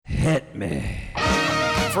Hit me.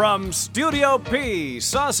 From Studio P,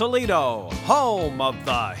 Sausalito, home of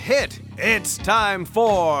the hit, it's time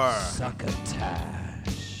for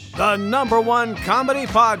Succotash the #1 comedy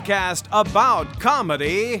podcast about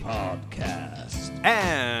comedy. Podcast.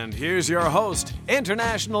 And here's your host,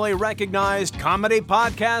 internationally recognized comedy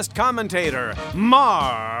podcast commentator,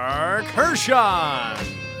 Mark Hershon.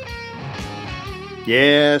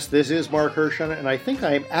 Yes, this is Mark Hershon, and I think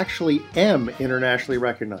I actually am internationally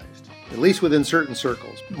recognized, at least within certain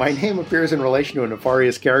circles. My name appears in relation to a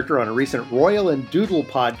nefarious character on a recent Royal and Doodle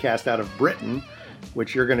podcast out of Britain,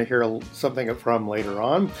 which you're going to hear something from later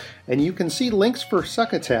on. And you can see links for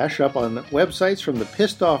Succotash up on websites from the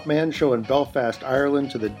Pissed Off Man Show in Belfast,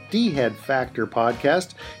 Ireland, to the D-Head Factor podcast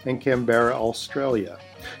in Canberra, Australia.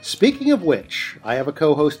 Speaking of which, I have a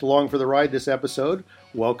co-host along for the ride this episode.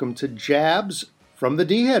 Welcome to Jabs from the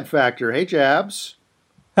D-Head Factor. Hey, Jabs.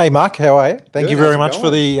 Hey, Mark. How are you? Thank you very much going?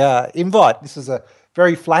 for the invite. This is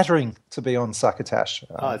very flattering to be on Succotash.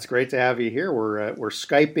 It's great to have you here. We're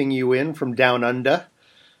Skyping you in from down under.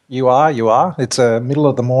 You are. It's middle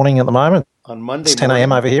of the morning at the moment. On Monday It's 10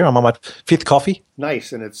 a.m. over here. I'm on my fifth coffee.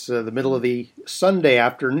 Nice, and it's the middle of the Sunday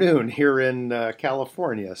afternoon here in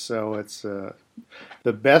California. So it's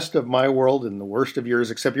the best of my world and the worst of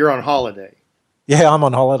yours, except you're on holiday. Yeah, I'm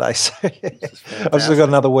on holiday. So I've still got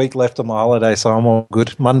another week left on my holiday, so I'm all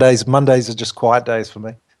good. Mondays are just quiet days for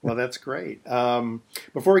me. Well, that's great.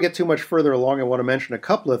 Before we get too much further along, I want to mention a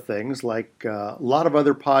couple of things. Like a lot of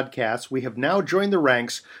other podcasts, we have now joined the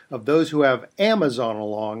ranks of those who have Amazon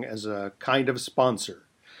along as a kind of sponsor.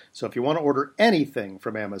 So if you want to order anything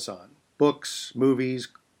from Amazon, books, movies,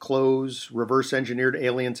 clothes, reverse-engineered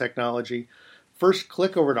alien technology, first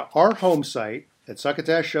click over to our home site at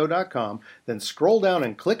succotashshow.com, then scroll down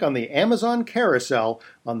and click on the Amazon carousel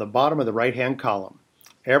on the bottom of the right-hand column.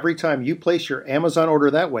 Every time you place your Amazon order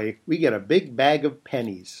that way, we get a big bag of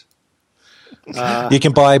pennies. You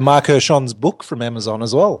can buy Mark Hershon's book from Amazon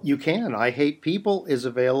as well. You can. I Hate People is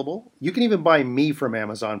available. You can even buy me from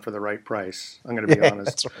Amazon for the right price. I'm going to be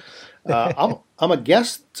honest. That's right. I'm a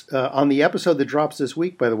guest on the episode that drops this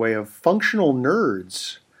week, by the way, of Functional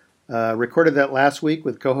Nerds. Recorded that last week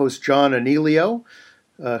with co-host John Anelio,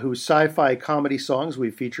 whose sci-fi comedy songs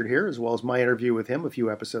we've featured here, as well as my interview with him a few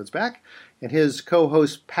episodes back, and his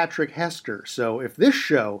co-host Patrick Hester. So if this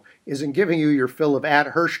show isn't giving you your fill of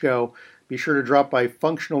 @Hershko, be sure to drop by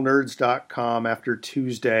functionalnerds.com after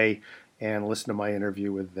Tuesday and listen to my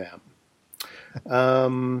interview with them.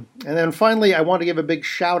 And then finally, I want to give a big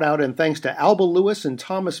shout out and thanks to Alba Lewis and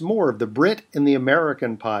Thomas Moore of the Brit in the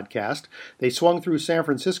American podcast. They swung through San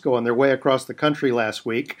Francisco on their way across the country last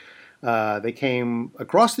week. They came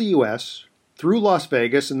across the U.S., through Las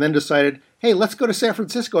Vegas, and then decided, hey, let's go to San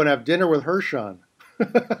Francisco and have dinner with Hershon.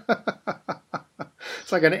 It's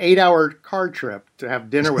like an 8-hour car trip to have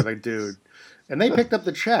dinner with a dude. And they picked up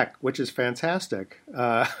the check, which is fantastic.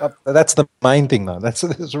 That's the main thing, though. That's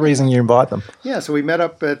the reason you invite them. Yeah, so we met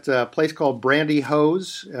up at a place called Brandy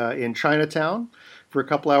Hose in Chinatown for a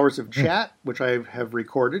couple hours of chat, which I have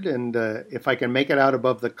recorded. And if I can make it out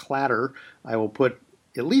above the clatter, I will put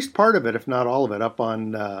at least part of it, if not all of it, up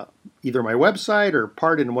on either my website or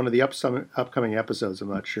part in one of the upcoming episodes. I'm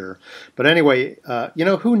not sure. But anyway,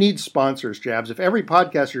 who needs sponsors, Jabs? If every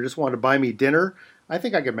podcaster just wanted to buy me dinner, I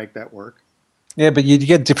think I could make that work. Yeah, but you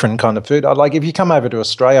get different kind of food. I'd like if you come over to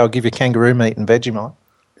Australia, I'll give you kangaroo meat and Vegemite.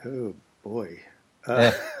 Oh, boy.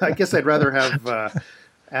 I guess I'd rather have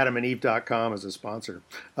AdamandEve.com as a sponsor.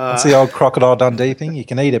 It's the old Crocodile Dundee thing. You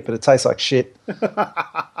can eat it, but it tastes like shit.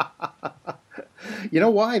 You know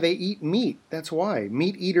why? They eat meat. That's why.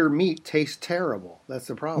 Meat eater meat tastes terrible. That's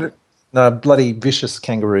the problem. No, bloody vicious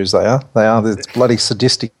kangaroos they are. They're bloody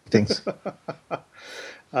sadistic things.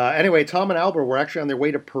 Anyway, Tom and Albert were actually on their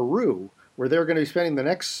way to Peru, where they're going to be spending the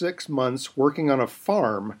next 6 months working on a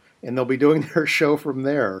farm, and they'll be doing their show from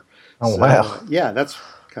there. Oh, wow. Yeah, that's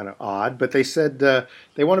kind of odd. But they said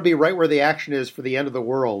they want to be right where the action is for the end of the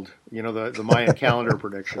world, the Mayan calendar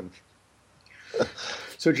prediction.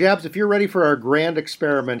 So, Jabs, if you're ready for our grand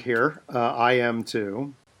experiment here, I am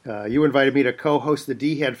too. You invited me to co-host the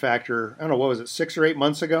D-Head Factor, I don't know, what was it, 6 or 8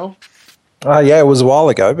 months ago? Yeah, it was a while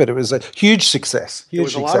ago, but it was a huge success.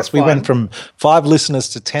 Huge success. We went from 5 listeners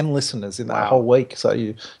to 10 listeners in that whole week, so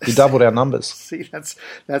you doubled our numbers. See, that's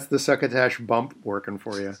the Succotash bump working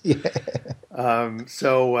for you. Yeah.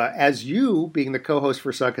 So as you being the co-host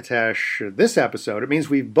for Succotash this episode, it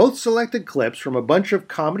means we've both selected clips from a bunch of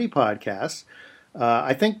comedy podcasts.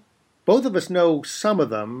 I think both of us know some of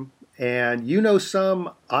them, and you know some,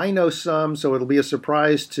 I know some, so it'll be a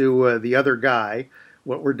surprise to the other guy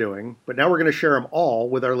what we're doing, but now we're going to share them all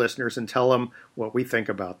with our listeners and tell them what we think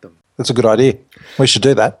about them. That's a good idea. We should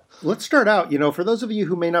do that. Let's start out, for those of you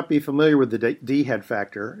who may not be familiar with the D-head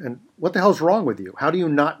factor, and what the hell's wrong with you? How do you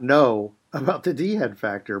not know about the D-head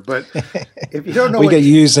factor? But if you don't know, we get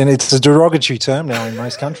used, and it's a derogatory term now in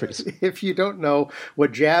most countries. If you don't know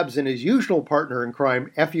what Jabs and his usual partner in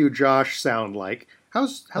crime, F.U. Josh, sound like,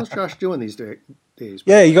 how's Josh doing these days?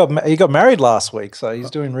 Yeah, he got married last week, so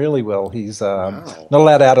he's doing really well. He's not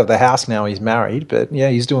allowed out of the house now. He's married, but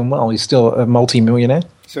yeah, he's doing well. He's still a multi-millionaire.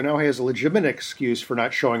 So now he has a legitimate excuse for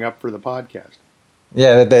not showing up for the podcast.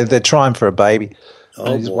 Yeah, they're trying for a baby.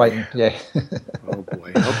 Oh, he's boy. waiting. Yeah. Oh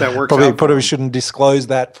boy, I hope that works. Probably shouldn't disclose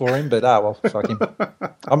that for him, but well, fuck him.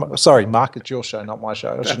 I'm sorry, Mark. It's your show, not my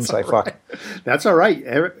show. I shouldn't say fuck. That's all right.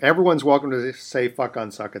 Everyone's welcome to say fuck on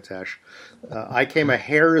Succotash. I came a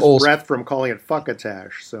hair's breadth from calling it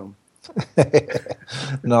fuckatash. So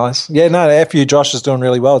nice. Yeah, no, F.U. Josh is doing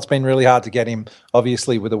really well. It's been really hard to get him,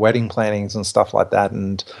 obviously, with the wedding plannings and stuff like that.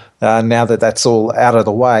 And now that that's all out of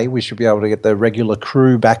the way, we should be able to get the regular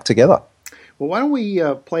crew back together. Well, why don't we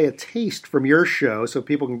play a taste from your show so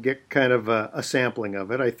people can get kind of a sampling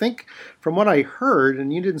of it? I think from what I heard,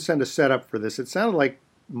 and you didn't send a setup for this, it sounded like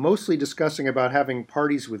mostly discussing about having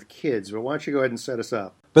parties with kids. But why don't you go ahead and set us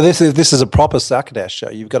up? But this is a proper Succotash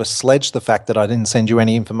show. You've got to sledge the fact that I didn't send you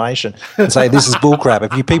any information and say this is bullcrap.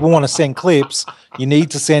 If you people want to send clips, you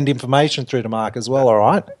need to send information through to Mark as well, all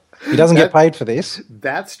right? He doesn't get paid for this.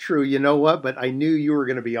 That's true. You know what? But I knew you were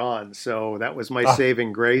going to be on, so that was my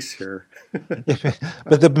saving grace here.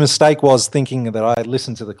 But the mistake was thinking that I had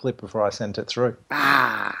listened to the clip before I sent it through.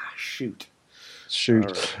 Shoot.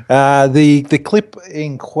 Right. The clip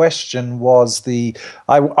in question was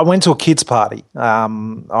I went to a kids party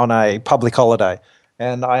on a public holiday,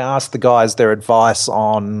 and I asked the guys their advice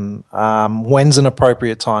on when's an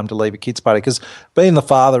appropriate time to leave a kids party. Because being the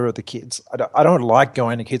father of the kids, I don't like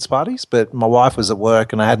going to kids parties, but my wife was at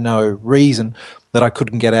work and I had no reason that I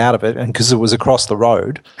couldn't get out of it, and because it was across the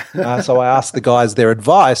road. So I asked the guys their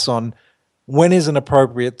advice on when is an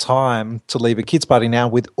appropriate time to leave a kids party. Now,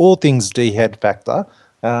 with all things D-head factor,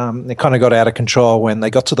 it kind of got out of control when they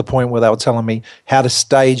got to the point where they were telling me how to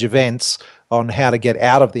stage events on how to get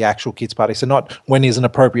out of the actual kids party. So not when is an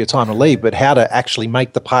appropriate time to leave, but how to actually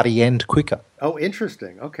make the party end quicker. Oh,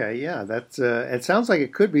 interesting. Okay, yeah, that's. It sounds like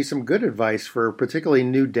it could be some good advice for particularly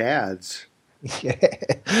new dads.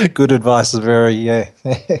 Yeah, good advice is very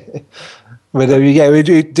But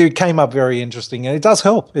it came up very interesting, and it does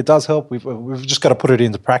help. It does help. We've just got to put it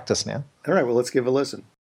into practice now. All right, well, let's give a listen.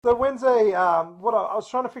 So when's I was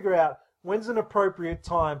trying to figure out, when's an appropriate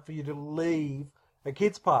time for you to leave a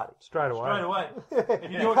kids' party? Straight away.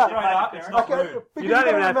 If you do it straight up, it's not rude. You don't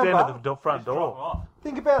even have to end at the front door.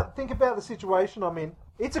 Think about the situation I'm in.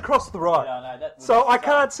 It's across the road. No, so I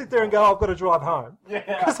can't sit there and go, I've got to drive home.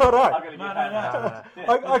 Because I don't. No.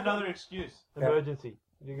 There's another excuse. Emergency.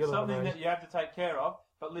 Something that you have to take care of.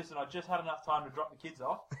 But listen, I just had enough time to drop the kids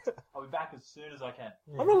off. I'll be back as soon as I can.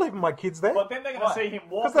 I'm not leaving my kids there. But then they're going to see him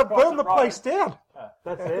walk because they'll burn the place down.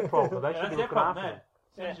 That's their problem. They should be looking after them.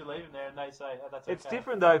 As soon as you leave them there and they say, oh, that's okay. It's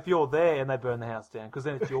different though if you're there and they burn the house down, because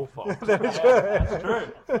then it's your fault. That's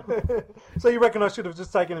true. So you reckon I should have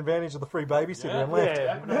just taken advantage of the free babysitter and left?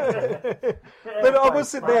 Yeah. But I was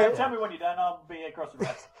sitting there. Tell me when you're done, I'll be across the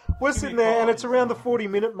rest. We're sitting there and it's around the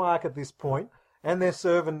 40-minute mark at this point, and they're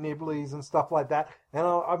serving nibblies and stuff like that. And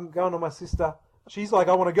I'm going to my sister. She's like,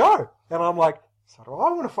 I want to go. And I'm like, so do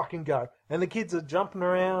I want to fucking go. And the kids are jumping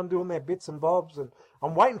around, doing their bits and bobs, and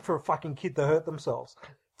I'm waiting for a fucking kid to hurt themselves.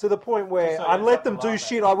 To the point where So I you let have them to do laugh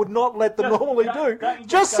shit at I would not let them normally do, don't you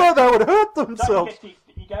just just so go- they would hurt Don't themselves. you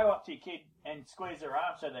go up to your kid and squeeze their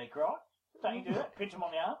arm so they cry? Don't you do that? Pinch them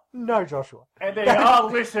on the arm? No, Joshua. And then, oh,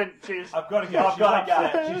 listen, she's... I've got to go. I've got to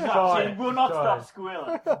upset. go. She's She dying. will not stop Dying.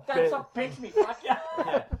 squealing. Don't stop pinch me, fuck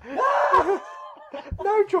you.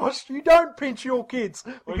 No, Josh, you don't pinch your kids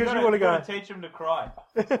because you want to go. You've got to teach them to cry.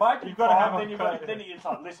 You've got to have them then you're like,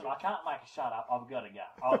 listen, I can't make a shut up. I've got to go.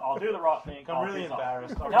 I'll do the right thing. I'm really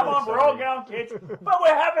embarrassed. I'm Come really on, we're all sorry. going, kids. But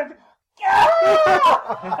we're having...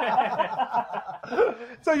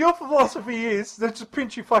 So your philosophy is that just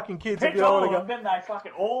pinch your fucking kids if Pinch you don't all want of to them, go. then they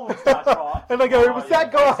fucking all of them start crying. And they go, it was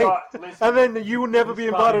that guy. That's right, listen. And then you will never be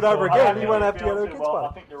invited over I again. don't You won't think have to go to a it kids' feels too well. I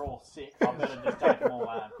party. think they're all sick. I better just take them all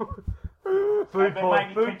home. Food Maybe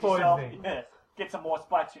poisoning. pinch yourself, yeah, get some more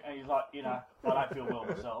splats, and he's like, I don't feel well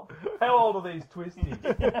myself. How old are these twisties?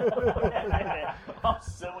 I'm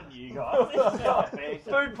suing you guys. This is not fair.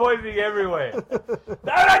 Food poisoning everywhere.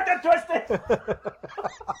 Don't eat the twisty!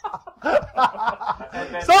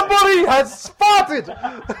 Somebody has spotted!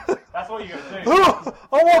 That's what you got to do.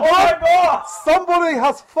 Oh my God! Somebody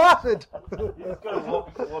has farted. You've got to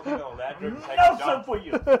walk in all that. Nelson for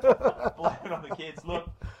you. Blame it on the kids. Look,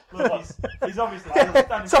 he's obviously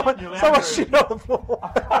done Someone shit on the floor.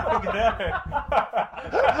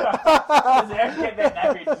 Get that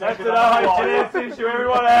nappy. That's it. Oh, tissue,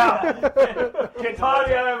 everyone out.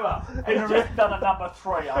 Party over. He's just done a number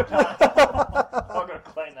 3. I've got to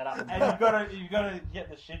clean that up. And you've got to get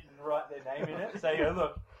the shit and write their name in it. So you go,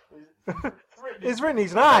 look. He's written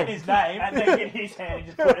his name. And then get his hand and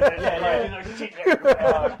just put it in there.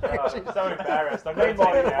 Oh, God. I'm so embarrassed. I'm going to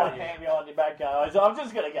take it out. Hand behind your back, guys. I'm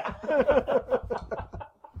just going to go.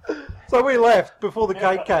 So we left before the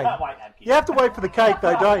cake came. You have to wait for the cake,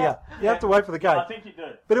 though, don't you? You have to wait for the cake. I think you do.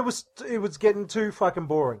 But it was getting too fucking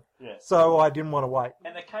boring. Yeah. So I didn't want to wait.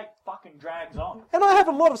 And the cake fucking drags on. And I have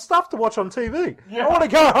a lot of stuff to watch on TV. Yeah. I want to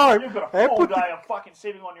go home. You've got and a full put day of fucking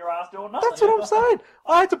sitting on your ass doing nothing. That's what I'm saying.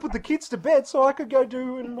 I had to put the kids to bed so I could go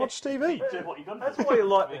do and watch TV. Do what you got to That's do. why you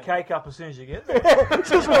light the cake up as soon as you get there.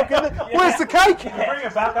 Just walk in there. Where's the cake? You bring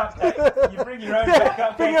a backup cake. You bring your own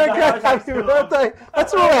backup Bring cake. your own cake. Happy birthday.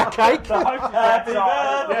 That's all our cake. Happy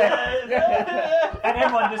birthday. Yeah. And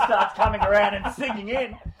everyone just starts coming around and singing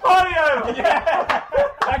in. Party over. Yeah.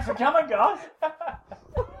 Thanks for coming, guys.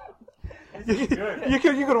 You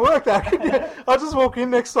could work that, couldn't you? I'll just walk in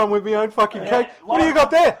next time with my own fucking cake. What do you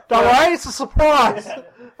got there? Don't worry, it's a surprise. I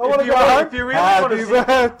want to go home. If you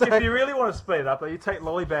really want to speed it up, though, you take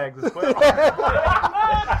lolly bags as well.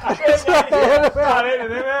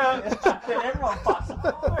 Everyone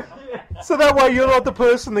fucks. So that way you're not the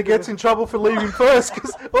person that gets in trouble for leaving first,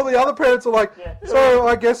 because all the other parents are like, so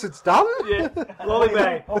I guess it's done? Yeah, lolly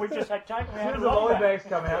bag. Oh, we just had cake. As soon as the lolly bags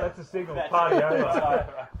come out, that's a signal. Party over.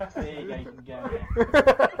 There you go, you can go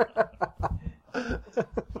now.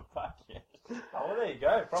 Fuck yeah. Oh, well, there you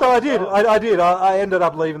go. So I did. I ended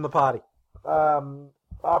up leaving the party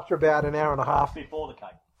after about an hour and a half. Before the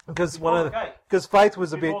cake. Because Faith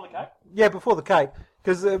was a bit... Before the cake? Yeah, before the cake.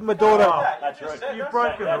 Because my daughter... That's right. You've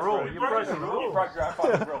broken the rule. You broke your own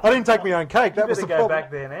fucking rule. I didn't take my own cake. That was the go problem. back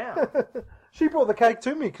there now. She brought the cake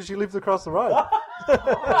to me because she lived across the road. You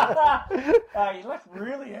left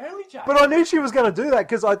really early, Jake. But I knew she was going to do that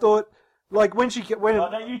because I thought, like, when she... Oh,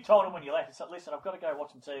 no, you told him when you left. You said, listen, I've got to go watch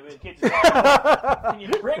some TV. The kids are can you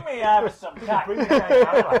bring me over some cake? Bring the cake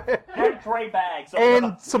over. And 3 bags.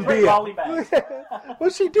 And some beer. Lolly bags. Well,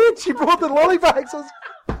 she did. She brought the lolly bags.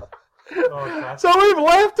 Oh, So we've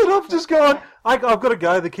left and I've just gone, I've got to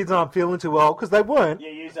go. The kids aren't feeling too well because they weren't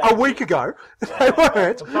a week ago. They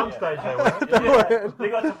weren't. At some stage they were. They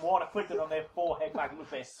got some water flicked on their forehead, fucking look,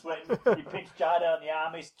 they're sweating. You pinched Jada in the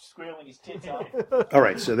arm, he's squealing his tits off. All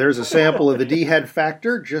right, so there's a sample of the D-Head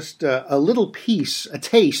Factor, just a little piece, a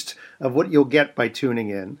taste of what you'll get by tuning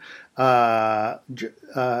in.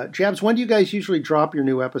 Jabs, when do you guys usually drop your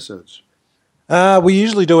new episodes? We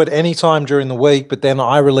usually do it any time during the week, but then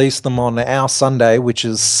I release them on our Sunday, which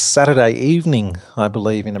is Saturday evening, I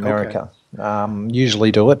believe, in America. Okay.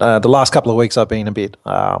 Usually do it. The last couple of weeks I've been a bit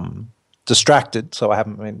distracted, so I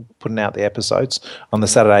haven't been putting out the episodes on the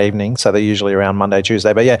Saturday evening, so they're usually around Monday,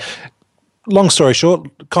 Tuesday. But yeah, long story short,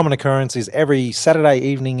 common occurrence is every Saturday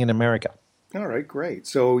evening in America. All right, great.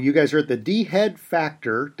 So you guys are at the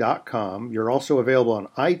dheadfactor.com. You're also available on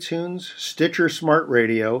iTunes, Stitcher Smart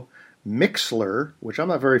Radio, Mixler, which I'm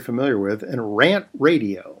not very familiar with, and Rant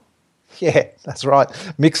Radio. Yeah, that's right.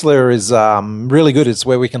 Mixler is really good. It's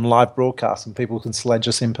where we can live broadcast and people can sledge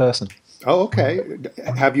us in person. Oh, okay.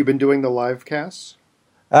 Have you been doing the live casts?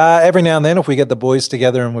 Every now and then, if we get the boys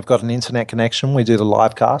together and we've got an internet connection, we do the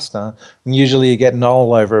live cast. And usually you get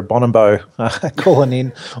Noel over at Bonambo calling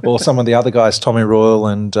in, or some of the other guys, Tommy Royal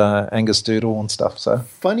and Angus Doodle and stuff. So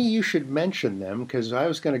funny you should mention them, because I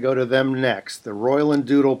was going to go to them next, the Royal and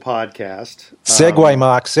Doodle podcast. Segue,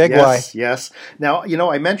 Mark, segue. Yes. Now,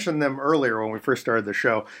 I mentioned them earlier when we first started the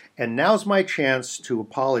show, and now's my chance to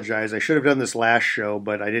apologize. I should have done this last show,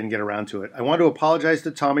 but I didn't get around to it. I want to apologize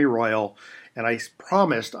to Tommy Royal. And I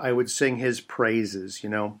promised I would sing his praises,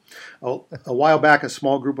 A while back, a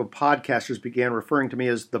small group of podcasters began referring to me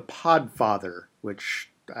as the Podfather, which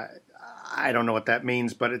I don't know what that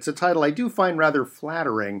means, but it's a title I do find rather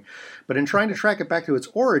flattering. But in trying to track it back to its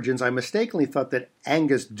origins, I mistakenly thought that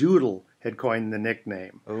Angus Doodle had coined the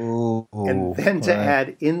nickname. Ooh, and then to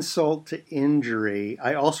add insult to injury,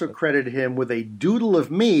 I also credited him with a doodle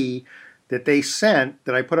of me that they sent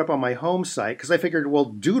that I put up on my home site, because I figured, well,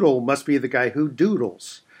 Doodle must be the guy who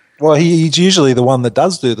doodles. Well, he's usually the one that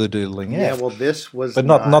does do the doodling, yeah. Yeah, well, this was but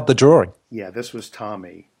not the drawing. Yeah, this was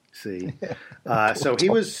Tommy, see. So he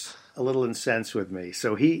was a little incensed with me.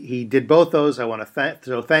 So he did both those. I want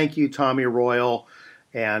to thank you, Tommy Royal.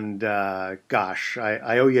 And gosh,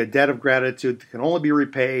 I owe you a debt of gratitude that can only be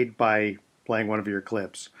repaid by playing one of your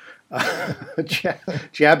clips.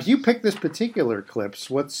 Jabs, you picked this particular clips.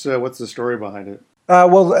 What's the story behind it?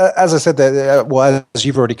 Well, as I said, as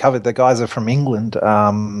you've already covered, the guys are from England,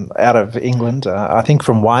 out of England. I think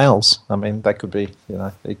from Wales. I mean, that could be,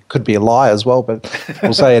 it could be a lie as well, but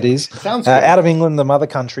we'll say it is. Sounds good. Out of England, the mother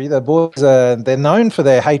country. The boys, they're known for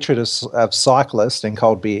their hatred of cyclists and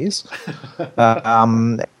cold beers.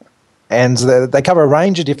 And they cover a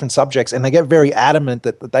range of different subjects, and they get very adamant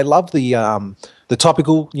that they love the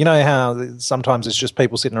topical. You know how sometimes it's just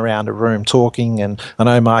people sitting around a room talking, and I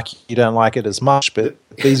know, Mark, you don't like it as much, but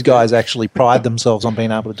these guys actually pride themselves on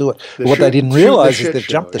being able to do it. What they didn't realise is they've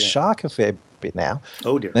jumped the shark a fair bit now.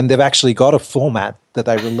 Oh, dear. And they've actually got a format that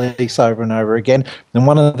they release over and over again. And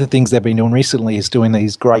one of the things they've been doing recently is doing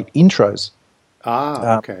these great intros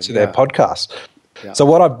to their podcast. Yeah. So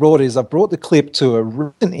what I've brought the clip to a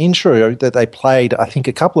written intro that they played, I think,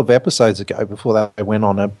 a couple of episodes ago before they went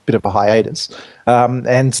on a bit of a hiatus.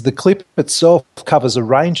 And the clip itself covers a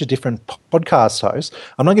range of different podcast hosts.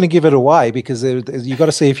 I'm not going to give it away because you've got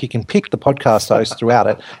to see if you can pick the podcast hosts throughout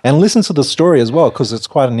it and listen to the story as well, because it's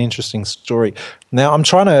quite an interesting story. Now, I'm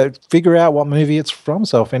trying to figure out what movie it's from,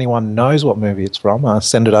 so if anyone knows what movie it's from,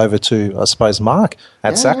 send it over to, I suppose, Mark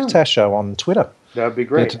at Succotash Show on Twitter. That would be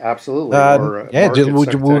great. Absolutely.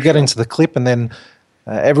 We'll get into the clip, and then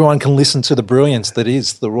everyone can listen to the brilliance that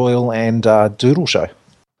is the Royal and Doodle show.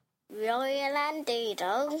 Royal and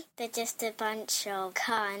Doodle, they're just a bunch of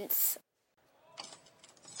cunts.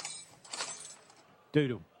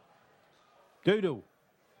 Doodle. Doodle.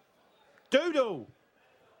 Doodle!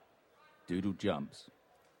 Doodle jumps,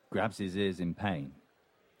 grabs his ears in pain.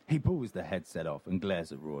 He pulls the headset off and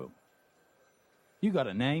glares at Royal. You got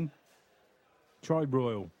a name? Try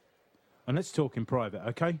Royal. And let's talk in private,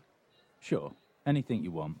 okay? Sure. Anything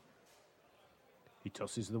you want. He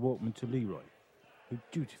tosses the Walkman to Leroy, who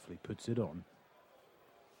dutifully puts it on.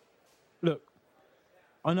 Look,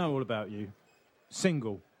 I know all about you.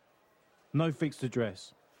 Single. No fixed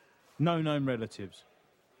address. No known relatives.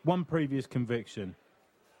 One previous conviction.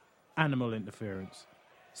 Animal interference.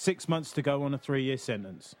 6 months to go on a 3-year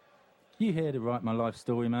sentence. You here to write my life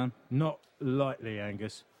story, man? Not likely,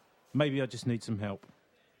 Angus. Maybe I just need some help.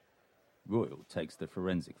 Royal takes the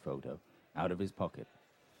forensic photo out of his pocket,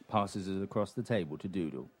 passes it across the table to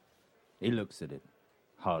Doodle. He looks at it,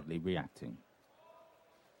 hardly reacting.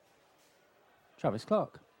 Travis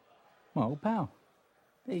Clark, my old pal.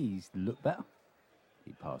 He's look better.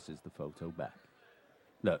 He passes the photo back.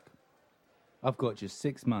 Look, I've got just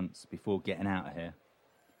 6 months before getting out of here.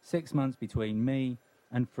 6 months between me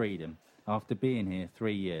and freedom after being here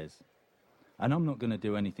 3 years. And I'm not going to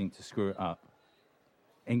do anything to screw it up,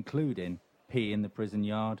 including pee in the prison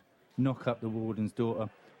yard, knock up the warden's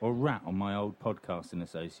daughter, or rat on my old podcasting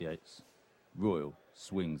associates. Royal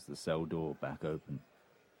swings the cell door back open.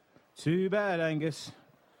 Too bad, Angus.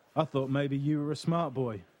 I thought maybe you were a smart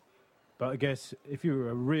boy. But I guess if you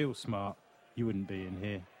were a real smart, you wouldn't be in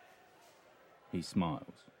here. He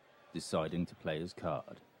smiles, deciding to play his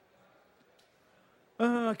card.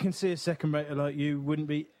 I can see a second-rater like you wouldn't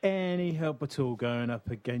be any help at all going up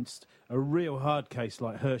against a real hard case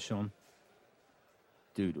like Hershon.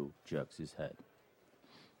 Doodle jerks his head.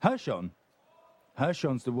 Hershon?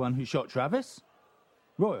 Hershon's the one who shot Travis?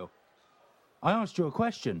 Royal, I asked you a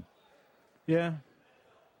question. Yeah,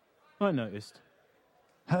 I noticed.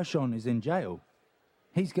 Hershon is in jail.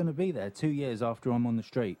 He's going to be there 2 years after I'm on the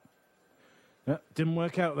street. Didn't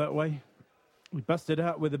work out that way. We busted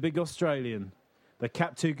out with a big Australian. They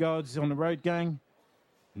capped 2 guards on the road gang.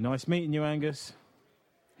 Nice meeting you, Angus.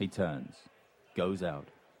 He turns, goes out.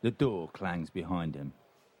 The door clangs behind him.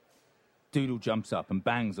 Doodle jumps up and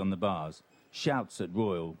bangs on the bars, shouts at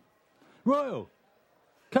Royal. Royal,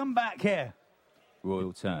 come back here.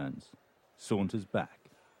 Royal turns, saunters back,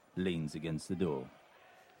 leans against the door.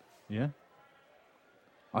 Yeah?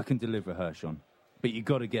 I can deliver Hershon, but you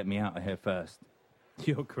got to get me out of here first.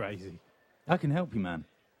 You're crazy. I can help you, man,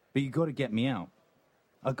 but you got to get me out.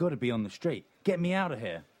 I got to be on the street. Get me out of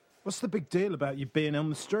here. What's the big deal about you being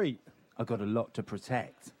on the street? I got a lot to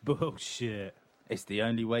protect. Bullshit. It's the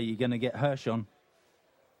only way you're going to get Hershon.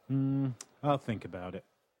 I'll think about it.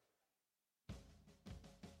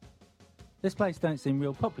 This place don't seem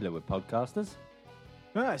real popular with podcasters.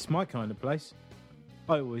 It's my kind of place.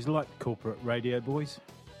 I always liked corporate radio boys.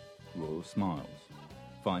 Royal smiles,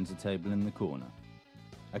 finds a table in the corner.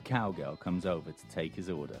 A cowgirl comes over to take his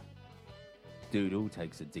order. Doodle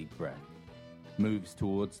takes a deep breath, moves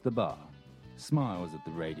towards the bar, smiles at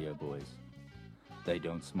the radio boys. They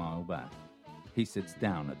don't smile back. He sits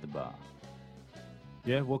down at the bar.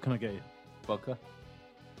 Yeah, what can I get you? Vodka?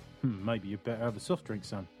 Maybe you'd better have a soft drink,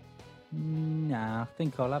 son. Nah, I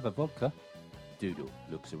think I'll have a vodka. Doodle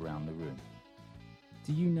looks around the room.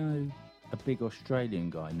 Do you know a big Australian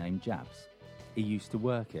guy named Jabs? He used to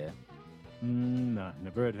work here. No,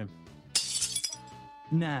 never heard of him.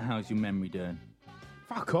 Now, how's your memory doing?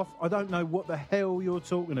 Fuck off, I don't know what the hell you're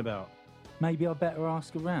talking about. Maybe I better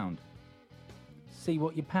ask around. See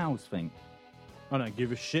what your pals think. I don't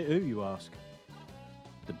give a shit who you ask.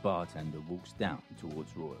 The bartender walks down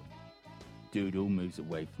towards Royal. Doodle moves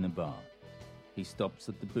away from the bar. He stops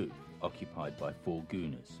at the booth occupied by 4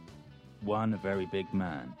 gooners. One a very big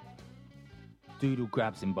man. Doodle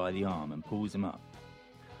grabs him by the arm and pulls him up.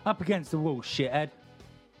 Up against the wall, shithead!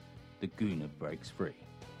 The gooner breaks free,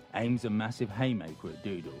 aims a massive haymaker at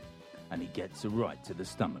Doodle, and he gets a right to the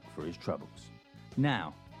stomach for his troubles.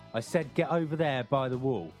 Now, I said get over there by the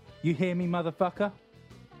wall. You hear me, motherfucker?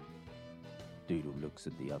 Doodle looks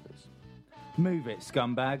at the others. Move it,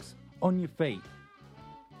 scumbags. On your feet.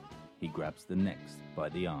 He grabs the next by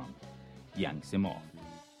the arm, yanks him off.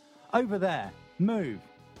 Over there, move.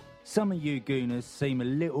 Some of you gooners seem a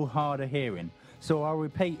little hard of hearing, so I'll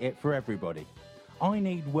repeat it for everybody. I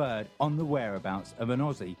need word on the whereabouts of an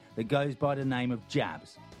Aussie that goes by the name of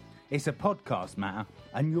Jabs. It's a podcast matter,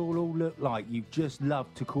 and you'll all look like you've just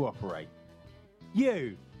loved to cooperate.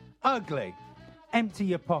 You, ugly, empty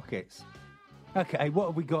your pockets. Okay, what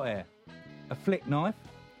have we got here? A flick knife,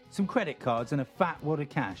 some credit cards, and a fat wad of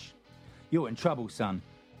cash. You're in trouble, son.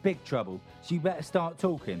 Big trouble, so you better start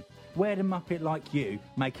talking. Where'd a muppet like you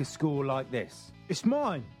make a score like this? It's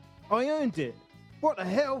mine. I earned it. What the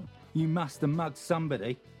hell? You must have mugged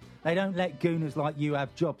somebody. They don't let gooners like you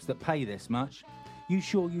have jobs that pay this much. You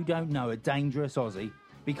sure you don't know a dangerous Aussie?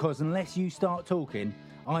 Because unless you start talking,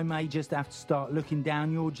 I may just have to start looking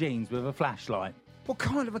down your jeans with a flashlight. What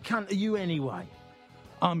kind of a cunt are you anyway?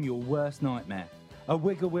 I'm your worst nightmare. A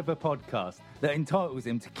wigger with a podcast that entitles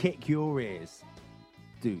him to kick your ears.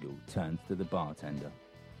 Doodle turns to the bartender.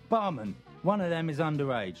 Barman, one of them is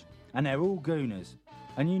underage, and they're all gooners.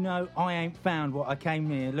 And you know I ain't found what I came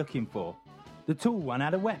here looking for. The tall one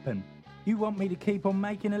had a weapon. You want me to keep on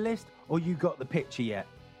making a list, or you got the picture yet?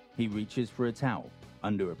 He reaches for a towel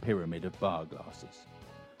under a pyramid of bar glasses.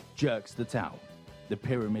 Jerks the towel. The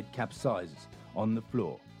pyramid capsizes on the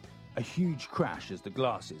floor. A huge crash as the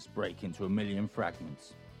glasses break into a million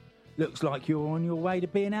fragments. Looks like you're on your way to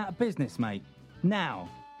being out of business, mate. Now,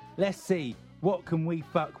 let's see, what can we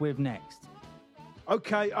fuck with next?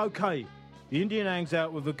 Okay. The Indian hangs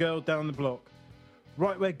out with a girl down the block,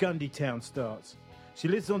 right where Gundy Town starts. She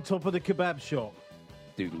lives on top of the kebab shop.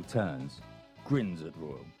 Doodle turns, grins at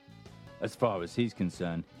Royal. As far as he's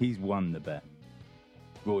concerned, he's won the bet.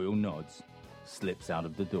 Royal nods, slips out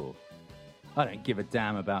of the door. I don't give a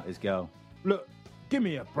damn about his girl. Look, give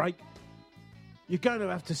me a break. You're going to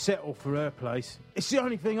have to settle for her place. It's the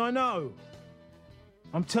only thing I know.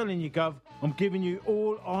 I'm telling you, Gov, I'm giving you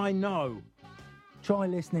all I know. Try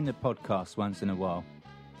listening to podcasts once in a while.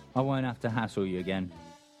 I won't have to hassle you again.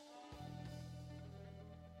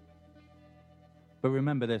 But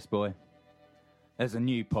remember this, boy. There's a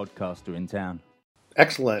new podcaster in town.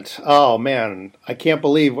 Excellent. Oh, man. I can't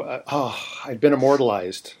believe... I'd been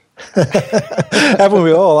immortalized. Haven't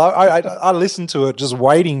we all? I listened to it just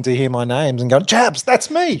waiting to hear my names and go, Jabs,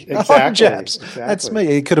 that's me. Exactly. I'm Jabs. Exactly. That's me.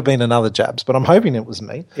 It could have been another Jabs, but I'm hoping it was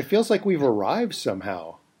me. It feels like we've arrived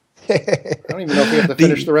somehow. I don't even know if we have to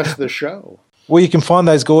finish the rest of the show. Well, you can find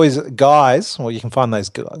those guys, or you can find those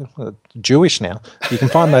Jewish now. You can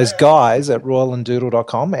find those guys at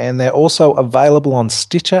royalanddoodle.com, and they're also available on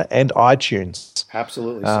Stitcher and iTunes.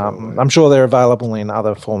 Absolutely. I'm sure they're available in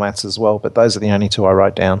other formats as well, but those are the only two I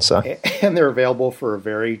write down. So, and they're available for a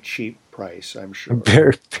very cheap price, I'm sure.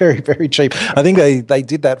 Very, very, very cheap. I think they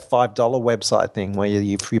did that $5 website thing where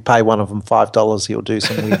if you pay one of them $5, he'll do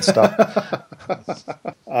some weird stuff.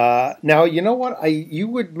 Now, you know what? You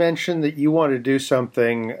would mention that you want to do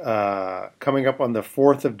something coming up on the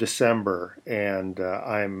 4th of December, and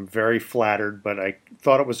I'm very flattered, but I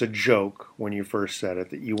thought it was a joke when you first said it,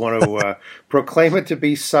 that you want to proclaim it to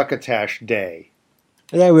be Succotash Day.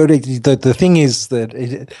 Yeah, the thing is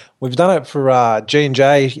that we've done it for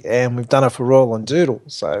G&J and we've done it for Royal and Doodle,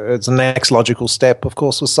 so it's the next logical step, of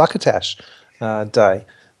course, was Succotash Day.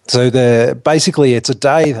 So basically it's a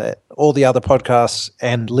day that all the other podcasts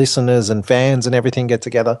and listeners and fans and everything get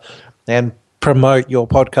together and promote your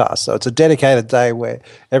podcast. So it's a dedicated day where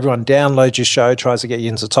everyone downloads your show, tries to get you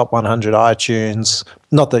into top 100 iTunes.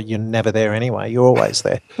 Not that you're never there anyway, you're always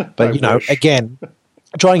there. But, again,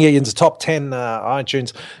 try and get you into top 10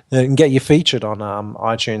 iTunes and get you featured on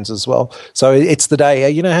iTunes as well. So it's the day.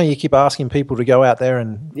 You know how you keep asking people to go out there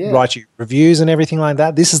and write you reviews and everything like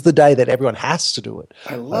that? This is the day that everyone has to do it.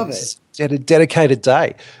 I love it. It's a dedicated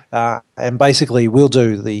day. And basically we'll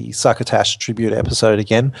do the Succotash tribute episode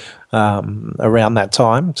again around that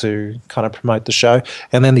time to kind of promote the show.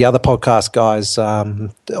 And then the other podcast guys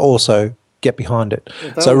also get behind it.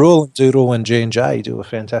 So Rule and Doodle and G&J do a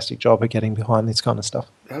fantastic job of getting behind this kind of stuff.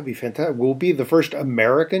 That'd be fantastic. We'll be the first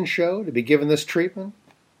American show to be given this treatment.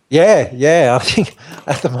 Yeah. I think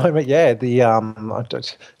at the moment, I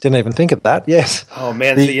didn't even think of that. Yes. Oh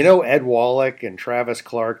man, so you know Ed Wallach and Travis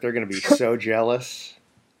Clark, they're going to be so jealous.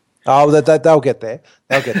 Oh, they'll get there.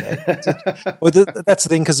 They'll get there. Well, that's the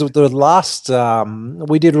thing, because the last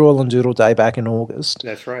we did Rule and Doodle Day back in August.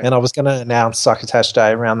 That's right. And I was going to announce Succotash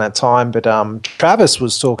Day around that time, but Travis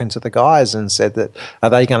was talking to the guys and said that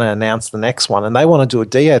are they going to announce the next one? And they want to do a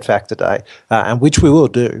Diad Factor Day, and which we will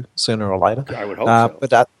do sooner or later. I would hope so.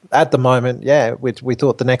 But at the moment, we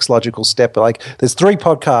thought the next logical step, like there's 3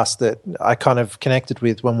 podcasts that I kind of connected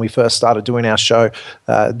with when we first started doing our show,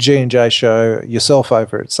 G&J show, yourself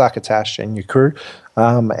over at Succotash and your crew,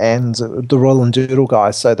 and the Roll and Doodle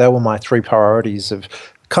guys. So they were my 3 priorities of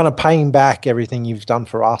kind of paying back everything you've done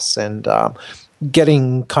for us and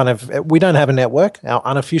getting kind of, we don't have a network, our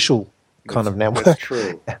unofficial kind of network. That's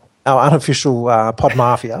true. Our unofficial pod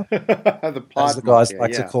mafia, the pod as the guys mafia,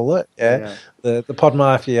 like to call it. The pod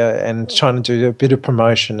mafia, and trying to do a bit of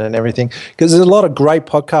promotion and everything, because there's a lot of great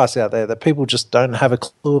podcasts out there that people just don't have a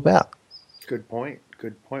clue about. Good point.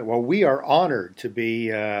 Well, we are honored to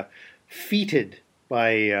be feted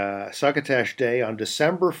by Succotash Day on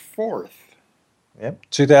December 4th. Yep,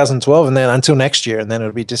 2012, and then until next year, and then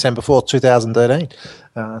it'll be December 4th, 2013.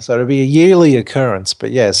 So it'll be a yearly occurrence.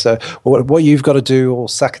 But yeah, so what you've got to do, all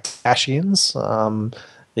Succotashians,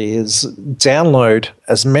 is download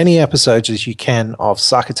as many episodes as you can of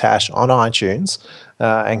Succotash on iTunes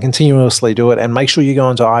and continuously do it. And make sure you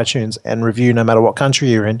go into iTunes and review no matter what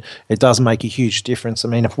country you're in. It does make a huge difference. I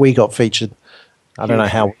mean, if we got featured, I don't know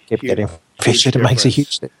how we keep getting featured. It makes a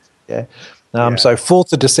huge difference. Yeah. So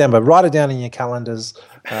 4th of December, write it down in your calendars.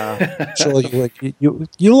 Sure,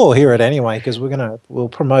 you'll all hear it anyway, because we'll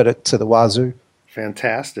promote it to the wazoo.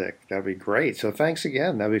 Fantastic. That'd be great. So thanks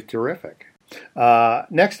again. That'd be terrific.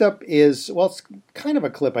 Next up is, well, it's kind of a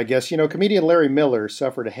clip, I guess. You know, comedian Larry Miller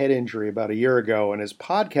suffered a head injury about a year ago, and his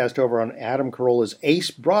podcast over on Adam Carolla's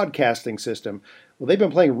Ace broadcasting system, well, they've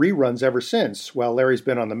been playing reruns ever since while Larry's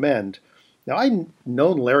been on the mend. Now, I've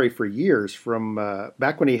known Larry for years, from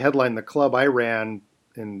back when he headlined the club I ran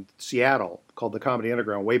in Seattle called the Comedy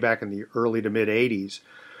Underground way back in the early to mid-'80s.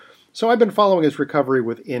 So I've been following his recovery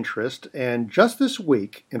with interest, and just this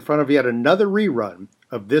week, in front of yet another rerun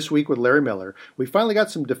of This Week with Larry Miller, we finally got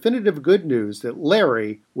some definitive good news that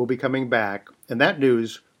Larry will be coming back, and that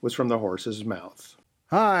news was from the horse's mouth.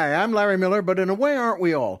 Hi, I'm Larry Miller, but in a way, aren't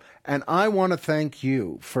we all? And I want to thank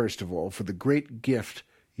you, first of all, for the great gift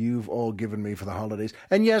you've all given me for the holidays.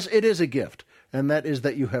 And yes, it is a gift, and that is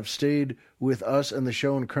that you have stayed with us and the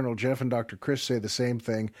show, and Colonel Jeff and Dr. Chris say the same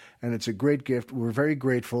thing, and it's a great gift. We're very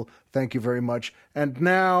grateful. Thank you very much. And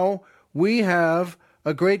now we have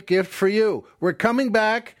a great gift for you. We're coming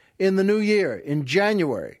back in the new year, in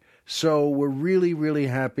January. So we're really, really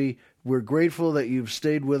happy. We're grateful that you've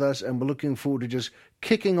stayed with us, and we're looking forward to just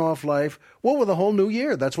kicking off life, well, with a whole new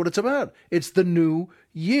year. That's what it's about. It's the new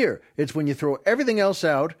year. It's when you throw everything else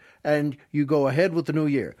out and you go ahead with the new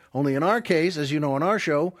year. Only in our case, as you know, on our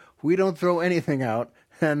show, we don't throw anything out,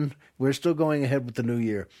 and we're still going ahead with the new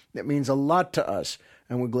year. It means a lot to us,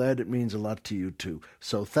 and we're glad it means a lot to you, too.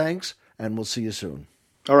 So thanks, and we'll see you soon.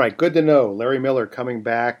 All right, good to know. Larry Miller coming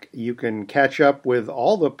back. You can catch up with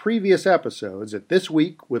all the previous episodes at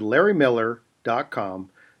thisweekwithlarrymiller.com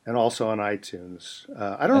and also on iTunes.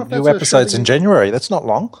 I don't know if that's new episodes in January. That's not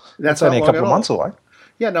long. That's only a couple of months away.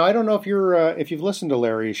 Yeah, no, I don't know if you've listened to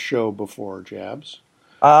Larry's show before, Jabs.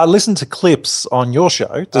 I listen to clips on your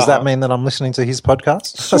show. Does that mean that I'm listening to his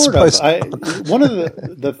podcast? Sort of. One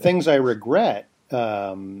of the things I regret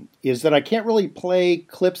is that I can't really play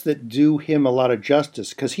clips that do him a lot of justice,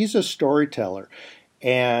 because he's a storyteller,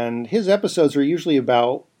 and his episodes are usually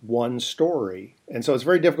about one story. And so it's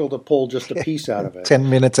very difficult to pull just a piece out of it. 10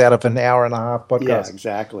 minutes out of an hour and a half podcast. Yeah,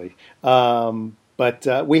 exactly.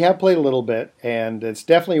 But we have played a little bit, and it's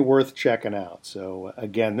definitely worth checking out. So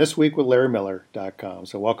again, thisweekwithlarrymiller.com.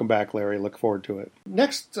 So welcome back, Larry. Look forward to it.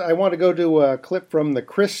 Next, I want to go to a clip from the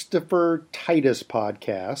Christopher Titus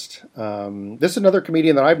podcast. This is another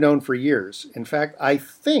comedian that I've known for years. In fact, I'm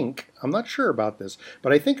not sure about this,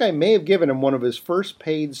 but I think I may have given him one of his first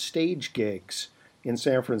paid stage gigs in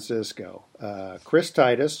San Francisco. Chris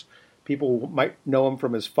Titus, people might know him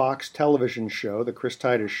from his Fox television show, The Chris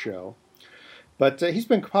Titus Show. But he's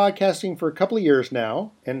been podcasting for a couple of years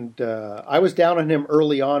now, and I was down on him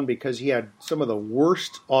early on because he had some of the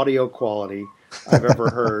worst audio quality I've ever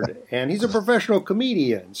heard. And he's a professional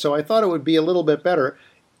comedian, so I thought it would be a little bit better.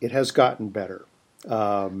 It has gotten better.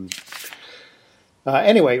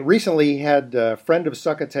 Anyway, recently he had a friend of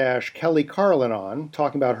Succotash, Kelly Carlin, on,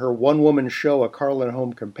 talking about her one-woman show, A Carlin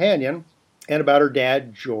Home Companion, and about her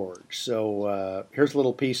dad, George. So here's a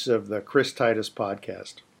little piece of the Chris Titus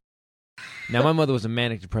podcast. Now, my mother was a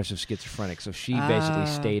manic depressive schizophrenic, so she basically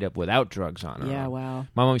stayed up without drugs on her. Yeah, own. wow.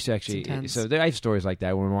 My mom used to actually, so I have stories like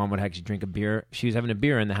that where my mom would actually drink a beer. She was having a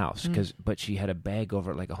beer in the house, but she had a bag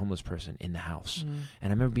over it like a homeless person in the house. And I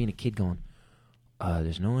remember being a kid going,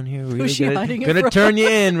 there's no one here really gonna turn you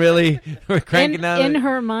in, really. We're cranking down. In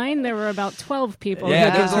her mind, there were about 12 people.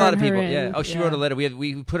 Yeah, there was a lot of people. Yeah. Oh, she wrote a letter.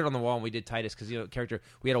 We put it on the wall and we did Titus because character.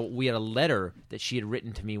 We had a letter that she had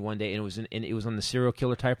written to me one day, and it was on the serial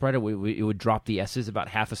killer typewriter. It would drop the S's about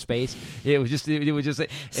half a space. It was just. So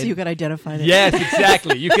you could identify it. Yes,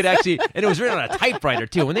 exactly. You could actually, and it was written on a typewriter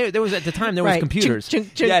too. When there was at the time there was computers.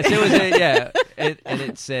 Yes, there was and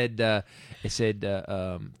it said. It said,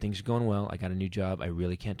 things are going well. I got a new job I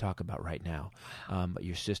really can't talk about right now. But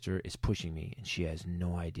your sister is pushing me, and she has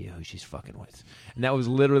no idea who she's fucking with. And that was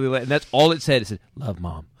literally, and that's all it said. It said, love,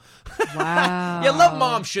 Mom. Wow. Yeah, love,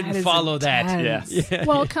 Mom shouldn't follow that. Yeah.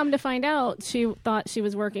 Well, come to find out, she thought she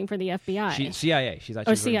was working for the FBI. CIA. She thought she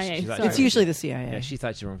was CIA. It's usually the CIA. Yeah, she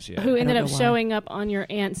thought she was from CIA. Who ended up showing up on your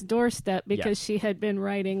aunt's doorstep because she had been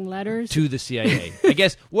writing letters to the CIA. I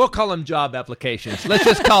guess we'll call them job applications. Let's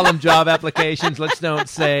just call them job applications. Let's don't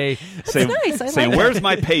say nice. Say where's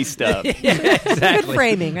my pay stub? Yeah, exactly. Good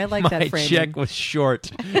framing. I like that framing. My check was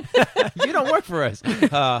short. You don't work for us.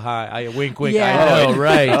 Hi. I wink. Yeah. I know,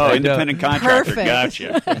 right? Oh, independent contractor. Perfect.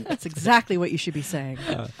 Gotcha. That's exactly what you should be saying.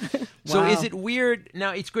 So is it weird?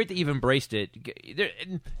 Now, it's great that you've embraced it.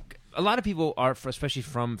 A lot of people are, especially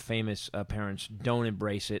from famous parents, don't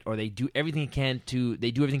embrace it, or they do everything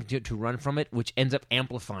to run from it, which ends up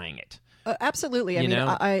amplifying it. Absolutely.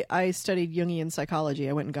 I studied Jungian psychology.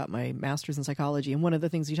 I went and got my master's in psychology. And one of the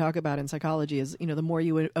things you talk about in psychology is, the more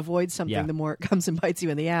you avoid something, the more it comes and bites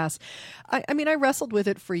you in the ass. I wrestled with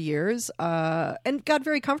it for years and got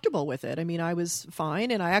very comfortable with it. I was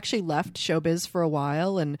fine. And I actually left showbiz for a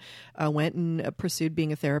while and went and pursued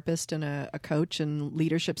being a therapist and a coach and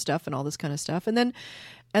leadership stuff and all this kind of stuff. And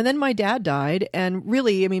then my dad died. And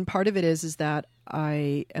really, part of it is that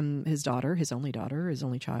I am his daughter, his only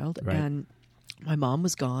child. Right. And my mom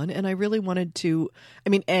was gone. And I really wanted to,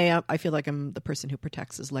 I feel like I'm the person who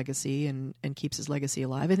protects his legacy and keeps his legacy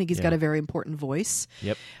alive. I think he's got a very important voice.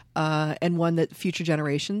 Yep. And one that future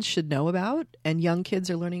generations should know about. And young kids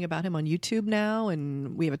are learning about him on YouTube now.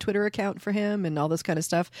 And we have a Twitter account for him and all this kind of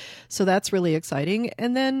stuff. So that's really exciting.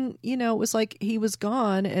 And then, it was like he was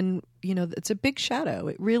gone and, it's a big shadow.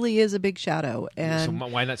 It really is a big shadow. And so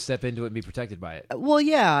why not step into it and be protected by it? Well,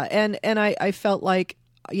 yeah. And I felt like,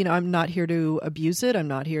 I'm not here to abuse it. I'm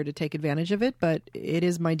not here to take advantage of it, but it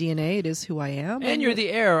is my DNA. It is who I am. And you're the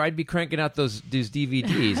heir. I'd be cranking out those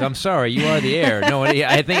DVDs. I'm sorry, you are the heir. No,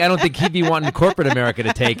 I don't think he'd be wanting corporate America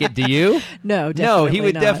to take it. Do you? No, definitely no. He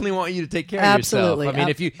would not. Definitely want you to take care Absolutely. of yourself.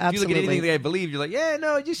 If you look at anything that I believe, you're like, yeah,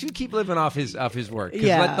 no, just you keep living off his work.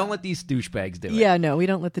 Yeah. Don't let these douchebags do it. Yeah, no, we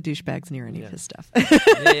don't let the douchebags near any of his stuff.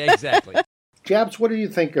 Yeah, exactly. Jabs, what do you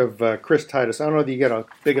think of Chris Titus? I don't know if you get a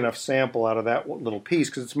big enough sample out of that little piece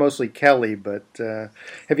because it's mostly Kelly, but have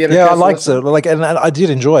you had a chance I liked it. And I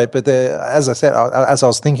did enjoy it, but as I said, as I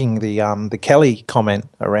was thinking, the Kelly comment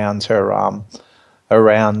around her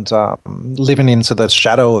living into the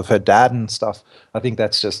shadow of her dad and stuff, I think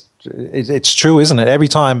that's just it's true, isn't it? Every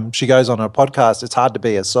time she goes on her podcast, it's hard to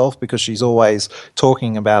be herself because she's always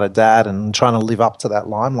talking about her dad and trying to live up to that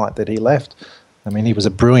limelight that he left. He was a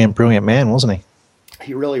brilliant, brilliant man, wasn't he?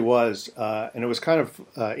 He really was. And it was kind of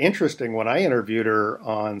interesting when I interviewed her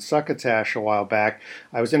on Succotash a while back.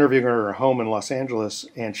 I was interviewing her at her home in Los Angeles,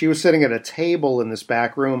 and she was sitting at a table in this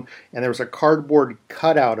back room, and there was a cardboard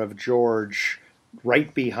cutout of George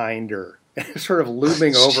right behind her, sort of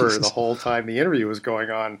looming over her the whole time the interview was going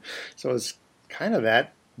on. So it was kind of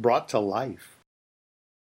that brought to life.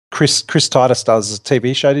 Chris Titus does a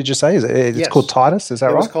TV show, did you say? It's called Titus, is that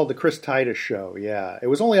right? It was called The Chris Titus Show, yeah. It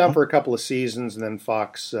was only on for a couple of seasons, and then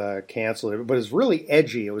Fox canceled it. But it was really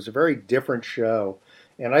edgy. It was a very different show.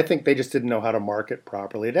 And I think they just didn't know how to market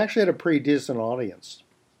properly. It actually had a pretty decent audience.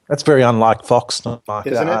 That's very unlike Fox, not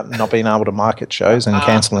being able to market shows and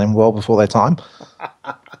canceling them well before their time.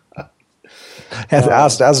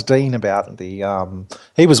 Asked Dean about the.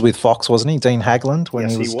 He was with Fox, wasn't he? Dean Hagland when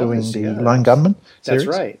he was doing the Lone Gunman series?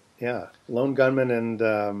 That's right. Yeah, Lone Gunman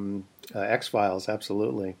and X-Files.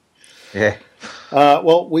 Absolutely. Yeah.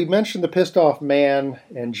 Well, we mentioned the Pissed Off Man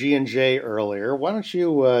and G&J earlier. Why don't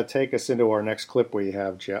you take us into our next clip we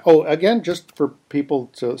have, Jeff? Oh, again, just for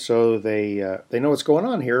people so they know what's going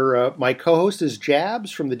on here. My co-host is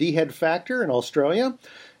Jabs from the D-Head Factor in Australia,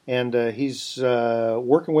 and he's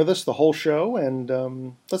working with us the whole show.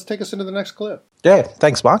 And let's take us into the next clip. Yeah,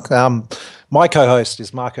 thanks, Mark. My co-host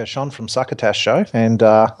is Mark O'Shawn from Succotash Show, and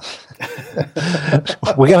we're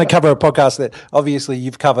going to cover a podcast that obviously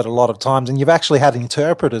you've covered a lot of times, and you've actually had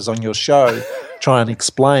interpreters on your show try and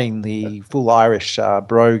explain the full Irish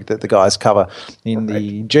brogue that the guys cover in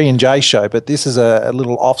the G&J show. But this is a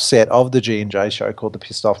little offset of the G&J show called the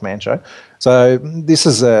Pissed Off Man Show. So this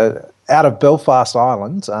is out of Belfast,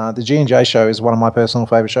 Ireland. The G&J show is one of my personal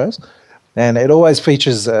favourite shows. And it always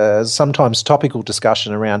features sometimes topical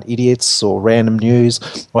discussion around idiots or random news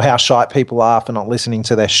or how shite people are for not listening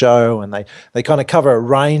to their show. And they kind of cover a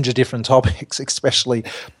range of different topics, especially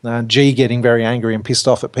G getting very angry and pissed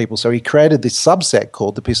off at people. So he created this subset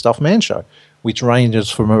called the Pissed Off Man Show, which ranges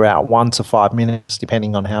from about 1 to 5 minutes,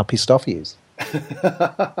 depending on how pissed off he is.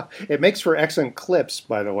 It makes for excellent clips,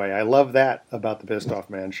 by the way. I love that about the Pissed Off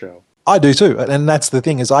Man Show. I do too. And that's the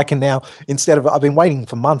thing is I can now, I've been waiting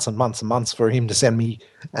for months and months and months for him to send me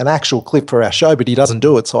an actual clip for our show, but he doesn't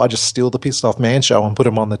do it. So I just steal the Pissed Off Man Show and put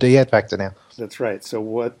him on the D-Head Factor now. That's right. So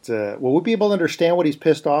will we be able to understand what he's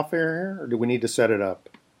pissed off here, or do we need to set it up?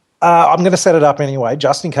 I'm going to set it up anyway,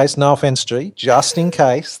 just in case, no offense, G, just in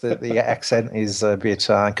case that the accent is a bit,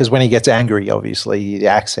 because when he gets angry, obviously, the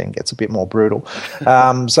accent gets a bit more brutal.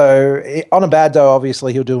 So on a bad day,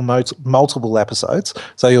 obviously, he'll do multiple episodes.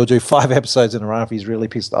 So he'll do 5 episodes in a row if he's really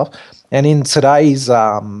pissed off. And in today's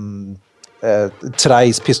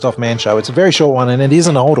Pissed Off Man Show, it's a very short one, and it is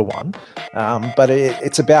an older one, but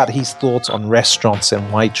it's about his thoughts on restaurants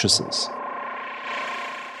and waitresses.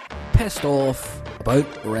 Pissed off about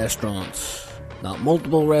restaurants. Not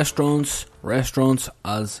multiple restaurants, restaurants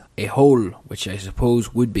as a whole, which I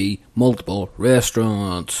suppose would be multiple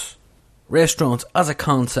restaurants. Restaurants as a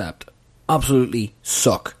concept absolutely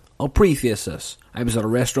suck. I'll preface this. I was at a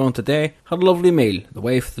restaurant today, had a lovely meal. The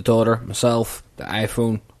wife, the daughter, myself, the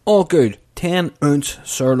iPhone, all good. 10-ounce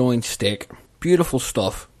sirloin steak. Beautiful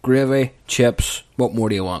stuff. Gravy, chips, what more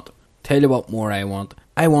do you want? Tell you what more I want.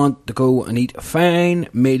 I want to go and eat a fine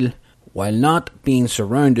meal while not being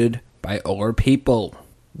surrounded by other people.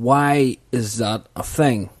 Why is that a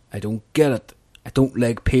thing? I don't get it. I don't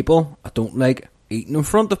like people. I don't like eating in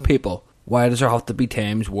front of people. Why does there have to be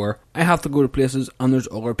times where I have to go to places and there's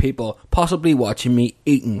other people possibly watching me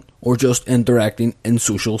eating or just interacting in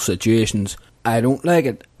social situations? I don't like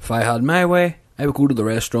it. If I had my way, I would go to the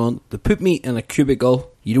restaurant. They put me in a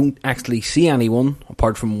cubicle. You don't actually see anyone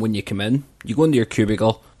apart from when you come in. You go into your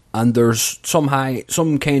cubicle, and there's some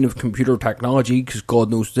kind of computer technology, because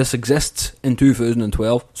God knows this exists in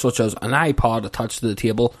 2012, such as an iPod attached to the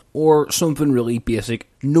table, or something really basic,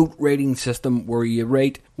 note writing system where you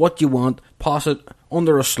write what you want, pass it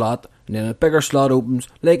under a slot, and then a bigger slot opens,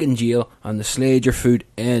 like in jail, and they slide your food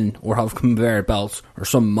in, or have conveyor belts, or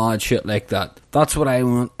some mad shit like that. That's what I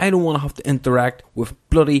want. I don't want to have to interact with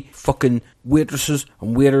bloody fucking waitresses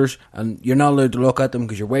and waiters, and you're not allowed to look at them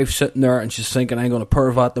because your wife's sitting there and she's thinking I'm going to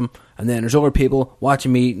perv at them, and then there's other people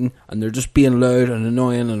watching me eating, and they're just being loud and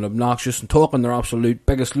annoying and obnoxious and talking their absolute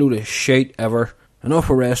biggest load of shit ever. Enough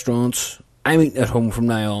of restaurants. I'm eating at home from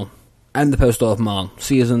now on. I'm the Pissed Off Man.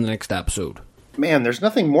 See you in the next episode. Man, there's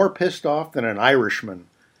nothing more pissed off than an Irishman.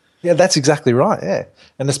 Yeah, that's exactly right, yeah.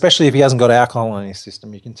 And especially if he hasn't got alcohol in his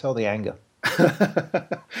system, you can tell the anger.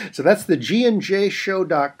 So that's the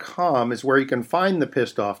GandJShow.com is where you can find the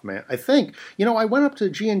Pissed Off Man. I think, I went up to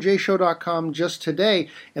GandJShow.com just today,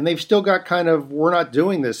 and they've still got kind of, we're not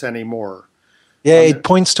doing this anymore. Yeah, it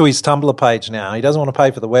points to his Tumblr page now. He doesn't want to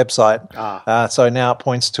pay for the website, so now it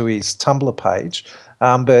points to his Tumblr page.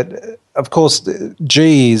 But, of course,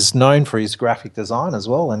 G is known for his graphic design as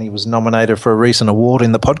well, and he was nominated for a recent award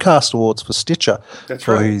in the Podcast Awards for Stitcher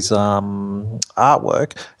his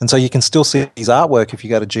artwork. And so you can still see his artwork if you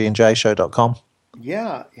go to GandJShow.com.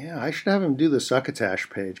 Yeah, I should have him do the Succotash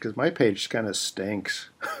page, because my page kind of stinks.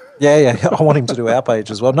 Yeah, I want him to do our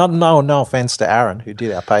page as well. No offense to Aaron, who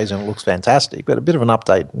did our page, and it looks fantastic, but a bit of an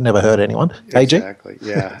update. Never hurt anyone. Exactly,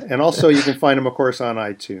 yeah. And also you can find him, of course, on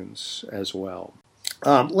iTunes as well.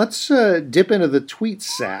 Let's dip into the tweet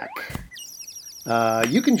sack.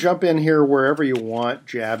 You can jump in here wherever you want,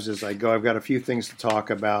 Jabs, as I go. I've got a few things to talk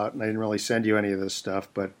about, and I didn't really send you any of this stuff,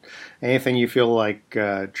 but anything you feel like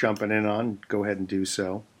jumping in on, go ahead and do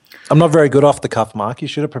so. I'm not very good off the cuff, Mark. You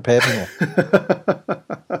should have prepared me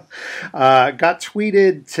more. Got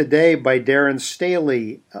tweeted today by Darren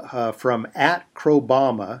Staley from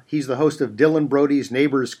 @Crobama. He's the host of Dylan Brody's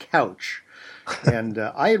Neighbor's Couch. And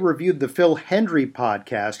I had reviewed the Phil Hendry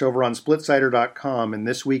podcast over on splitsider.com and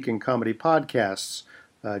This Week in Comedy Podcasts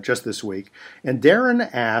just this week. And Darren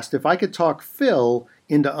asked if I could talk Phil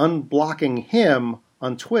into unblocking him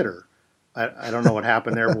on Twitter. I don't know what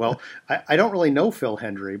happened there. Well, I don't really know Phil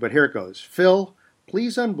Hendry, but here it goes. Phil,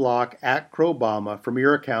 please unblock @Crobama from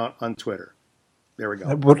your account on Twitter. There we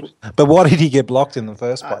go. But why did he get blocked in the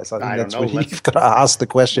first place? I think that's what you've got to ask the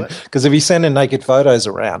question. Because if he's sending naked photos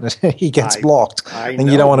around, he gets blocked, and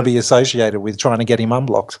you don't want to be associated with trying to get him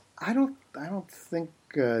unblocked. I don't think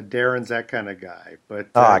Darren's that kind of guy. But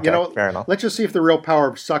okay, fair enough. Let's just see if the real power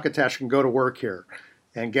of Succotash can go to work here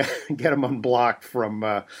and get him unblocked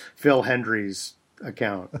from Phil Hendry's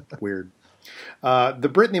account. Weird. The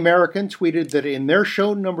Brit and the American tweeted that in their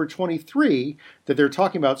show number 23 that they're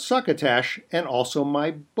talking about Succotash and also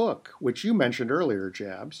my book, which you mentioned earlier,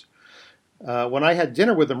 Jabs. When I had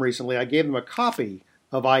dinner with them recently, I gave them a copy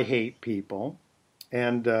of I Hate People.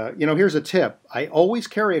 And, here's a tip. I always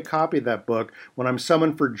carry a copy of that book when I'm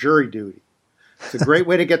summoned for jury duty. It's a great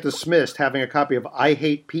way to get dismissed, having a copy of I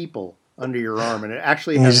Hate People under your arm, and it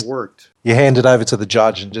actually has worked. You hand it over to the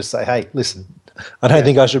judge and just say, hey, listen, I don't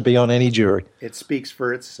think I should be on any jury. It speaks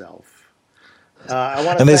for itself.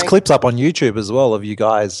 There's clips up on YouTube as well of you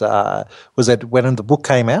guys. Was that when the book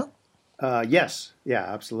came out? Yes. Yeah,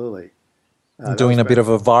 absolutely. Doing a bit of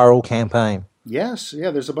a viral campaign. Yes.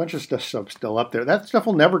 Yeah, there's a bunch of stuff still up there. That stuff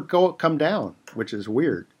will never come down, which is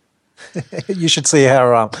weird. You should see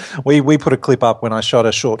how we put a clip up when I shot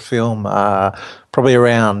a short film probably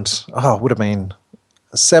around, it would have been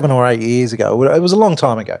 7 or 8 years ago. It was a long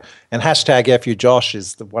time ago. And #FUJosh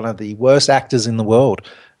is one of the worst actors in the world.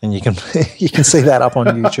 And you can see that up on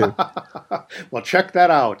YouTube. Well, check that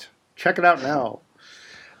out. Check it out now.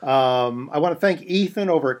 I want to thank Ethan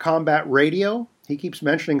over at Combat Radio. He keeps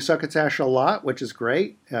mentioning Succotash a lot, which is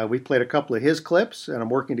great. We played a couple of his clips, and I'm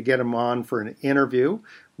working to get him on for an interview,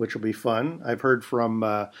 which will be fun. I've heard from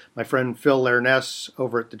my friend Phil Lerness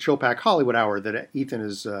over at the Chilpack Hollywood Hour that Ethan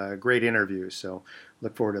is a great interview, so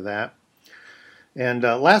look forward to that. And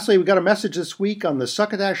lastly, we got a message this week on the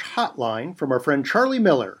Succotash hotline from our friend Charlie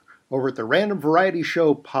Miller over at the Random Variety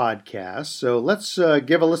Show podcast. So let's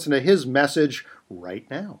give a listen to his message right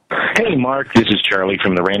now. Hey, Mark, this is Charlie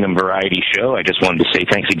from the Random Variety Show. I just wanted to say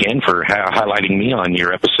thanks again for highlighting me on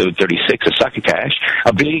your episode 36 of Succotash.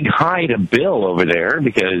 A big hi to Bill over there,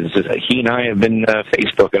 because he and I have been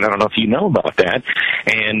Facebooking. I don't know if you know about that,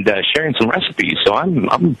 and sharing some recipes. So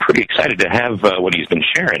I'm pretty excited to have what he's been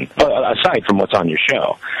sharing, aside from what's on your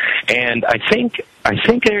show. And I think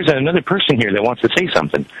there's another person here that wants to say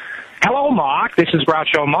something. Hello, Mark. This is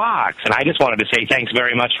Groucho Marx, and I just wanted to say thanks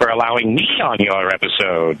very much for allowing me on your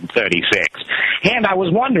episode 36. And I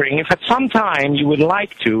was wondering if at some time you would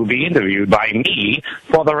like to be interviewed by me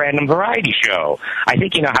for the Random Variety Show. I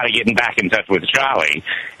think you know how to get back in touch with Charlie.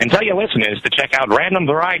 And tell your listeners to check out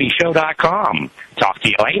randomvarietyshow.com. Talk to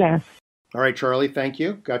you later. All right, Charlie, thank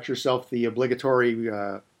you. Got yourself the obligatory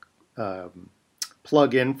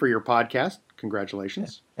plug-in for your podcast.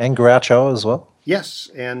 Congratulations. And Groucho as well. Yes,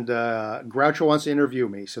 and Groucho wants to interview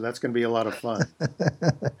me, so that's going to be a lot of fun.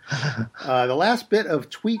 The last bit of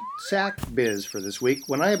tweet sack biz for this week.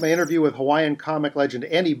 When I had my interview with Hawaiian comic legend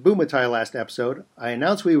Andy Bumatai last episode, I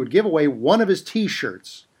announced we would give away one of his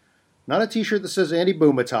T-shirts. Not a T-shirt that says Andy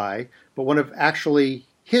Bumatai, but one of actually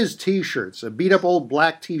his T-shirts, a beat-up old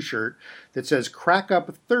black T-shirt that says Crack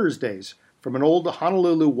Up Thursdays from an old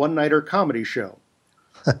Honolulu one-nighter comedy show.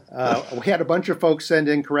 We had a bunch of folks send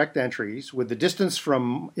in correct entries with the distance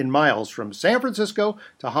in miles from San Francisco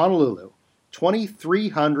to Honolulu,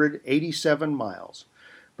 2,387 miles.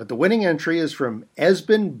 But the winning entry is from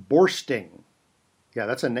Esben Borsting. Yeah,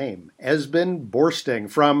 that's a name. Esben Borsting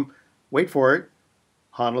from, wait for it,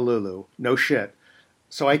 Honolulu. No shit.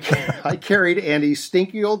 So I carried Andy's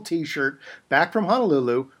stinky old T-shirt back from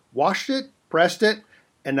Honolulu, washed it, pressed it,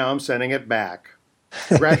 and now I'm sending it back.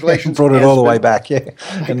 Congratulations. Brought it all the way back, yeah.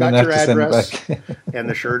 I got your address, and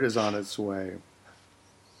the shirt is on its way.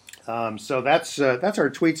 So that's our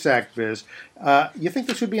tweet sack biz. You think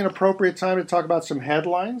this would be an appropriate time to talk about some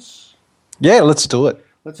headlines? Yeah, let's do it.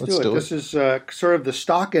 Let's do it. This is sort of the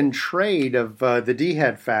stock and trade of the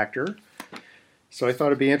D-Head factor. So I thought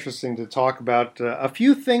it'd be interesting to talk about a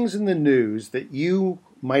few things in the news that you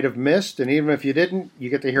might have missed, and even if you didn't, you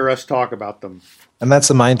get to hear us talk about them. And that's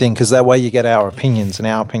the main thing, because that way you get our opinions, and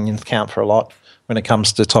our opinions count for a lot when it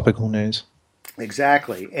comes to topical news.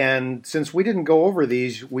 Exactly. And since we didn't go over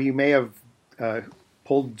these, we may have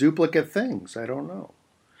pulled duplicate things. I don't know.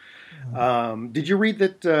 Did you read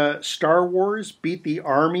that Star Wars beat the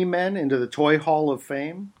Army Men into the Toy Hall of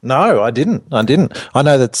Fame? No, I didn't. I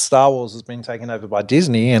know that Star Wars has been taken over by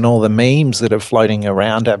Disney, and all the memes that are floating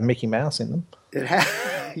around have Mickey Mouse in them.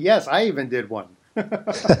 Yes, I even did one. But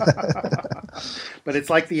it's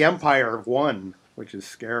like the Empire of One, which is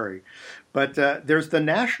scary. But there's the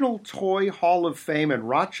National Toy Hall of Fame in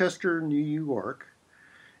Rochester, New York.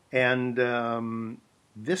 And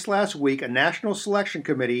this last week, a national selection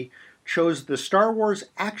committee chose the Star Wars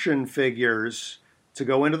action figures to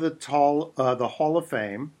go into the Hall of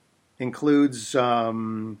Fame. Includes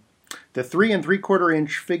the 3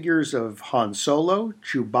 3/4-inch figures of Han Solo,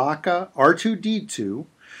 Chewbacca, R2-D2,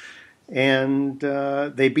 and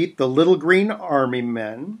they beat the Little Green Army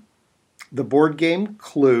Men, the board game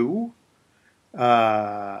Clue,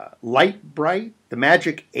 Light Bright, the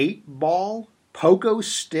Magic 8-Ball, Pogo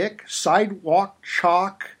Stick, Sidewalk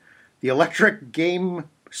Chalk, the Electric Game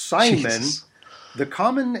Simon, Jesus. The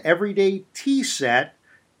Common Everyday Tea Set,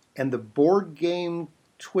 and the board game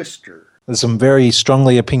Twister. There's some very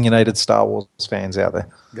strongly opinionated Star Wars fans out there.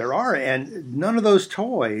 There are, and none of those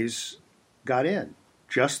toys got in,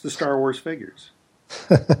 just the Star Wars figures.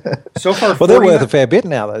 So far, well, they're worth a fair bit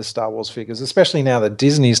now, those Star Wars figures, especially now that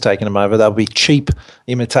Disney's taken them over. They'll be cheap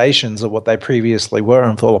imitations of what they previously were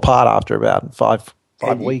and fall apart after about 5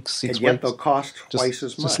 weeks, 6 weeks. And yet they'll cost twice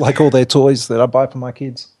as much. Just like all their toys that I buy for my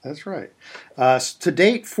kids. That's right. To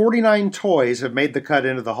date, 49 toys have made the cut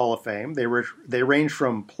into the Hall of Fame. They range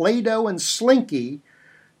from Play-Doh and Slinky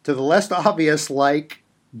to the less obvious, like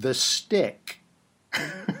the Stick.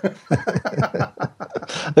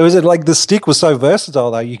 There was like the Stick was so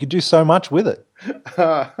versatile, though. You could do so much with it.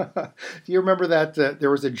 Do you remember that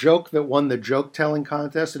there was a joke that won the joke-telling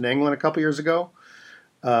contest in England a couple years ago?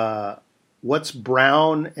 What's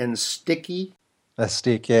brown and sticky? A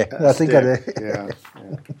stick, yeah. I think I do. Yeah.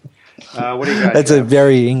 What do you got? That's a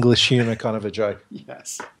very English humor kind of a joke.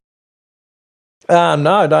 Yes.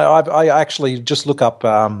 No. I actually just look up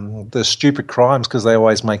the stupid crimes because they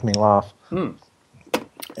always make me laugh.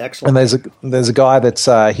 Excellent. And there's a guy that's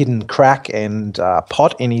hidden crack and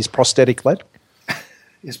pot in his prosthetic leg.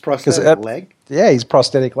 His prosthetic leg? Yeah, his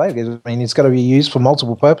prosthetic leg. I mean, it's got to be used for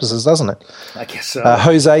multiple purposes, doesn't it? I guess so.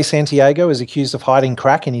 Jose Santiago is accused of hiding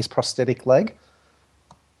crack in his prosthetic leg.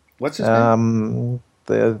 What's his name?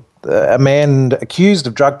 A man accused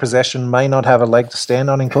of drug possession may not have a leg to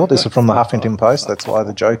stand on in court. This is from the Huffington Post. That's why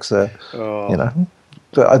the jokes are,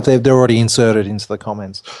 they're already inserted into the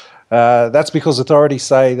comments. That's because authorities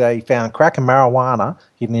say they found crack and marijuana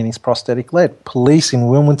hidden in his prosthetic leg. Police in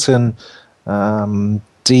Wilmington,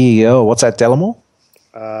 what's that, Delamore?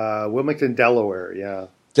 Wilmington, Delaware, yeah.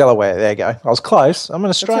 Delaware, there you go. I was close. I'm an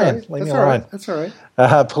Australian. Leave me alone. That's all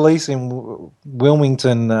right. Police in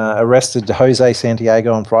Wilmington arrested Jose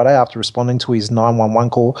Santiago on Friday after responding to his 911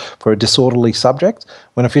 call for a disorderly subject.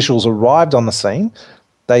 When officials arrived on the scene,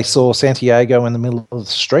 they saw Santiago in the middle of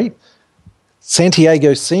the street.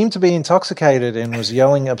 Santiago seemed to be intoxicated and was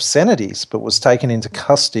yelling obscenities, but was taken into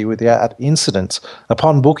custody without incident.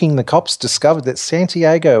 Upon booking, the cops discovered that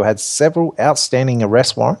Santiago had several outstanding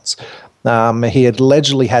arrest warrants. He had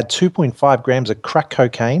allegedly had 2.5 grams of crack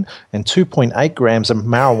cocaine and 2.8 grams of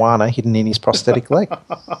marijuana hidden in his prosthetic leg.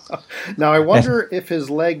 Now, I wonder if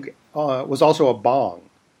his leg was also a bong,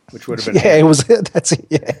 which would have been... Yeah, it was. That's it.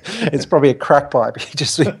 Yeah, it's probably a crack pipe. He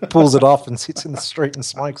just pulls it off and sits in the street and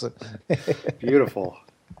smokes it. Beautiful.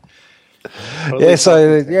 Totally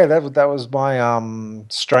that was my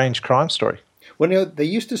strange crime story. Well, they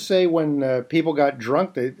used to say when people got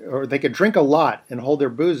drunk, they could drink a lot and hold their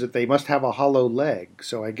booze, that they must have a hollow leg.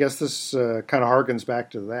 So I guess this kind of harkens back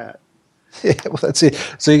to that. Yeah, well, that's it.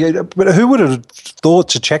 So, but who would have thought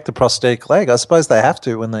to check the prosthetic leg? I suppose they have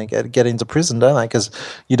to when they get into prison, don't they? Because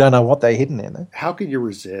you don't know what they're hidden in. How could you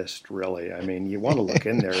resist, really? I mean, you want to look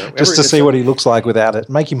in there. Just to see what he looks like without it.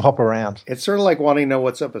 Make him hop around. It's sort of like wanting to know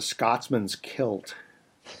what's up a Scotsman's kilt.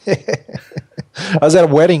 I was at a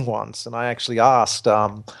wedding once, and I actually asked.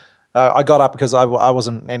 I got up because I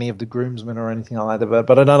wasn't any of the groomsmen or anything like that.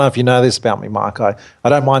 But I don't know if you know this about me, Mark. I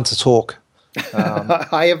don't mind to talk.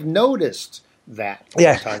 I have noticed that.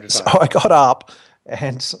 Yeah, so I got up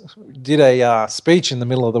and did a speech in the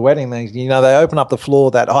middle of the wedding. They open up the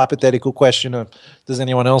floor, that hypothetical question of, does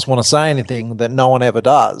anyone else want to say anything, that no one ever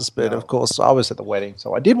does. But of course, I was at the wedding,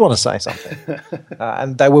 so I did want to say something.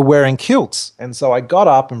 And they were wearing kilts. And so I got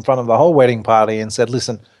up in front of the whole wedding party and said,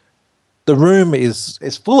 listen, the room is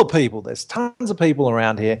full of people. There's tons of people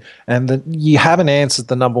around here, and you haven't answered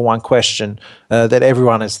the number one question that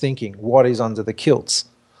everyone is thinking: what is under the kilts?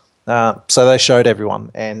 So they showed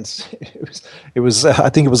everyone, and it was. I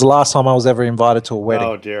think it was the last time I was ever invited to a wedding.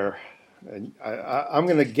 Oh dear! I'm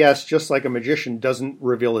going to guess, just like a magician doesn't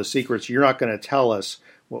reveal his secrets, you're not going to tell us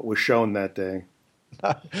what was shown that day.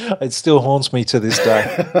 It still haunts me to this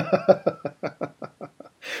day.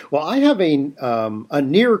 Well, I have a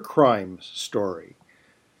near crime story.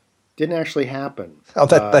 Didn't actually happen. Oh,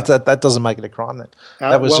 that doesn't make it a crime then.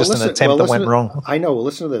 That was an attempt that went wrong. I know. Well,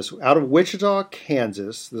 listen to this. Out of Wichita,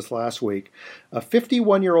 Kansas, this last week, a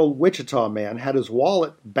 51-year-old Wichita man had his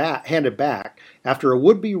wallet handed back after a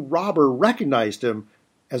would-be robber recognized him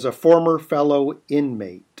as a former fellow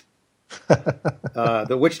inmate.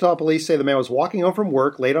 The Wichita police say the man was walking home from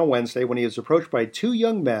work late on Wednesday when he was approached by two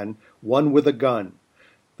young men, one with a gun.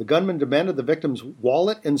 The gunman demanded the victim's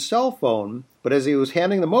wallet and cell phone, but as he was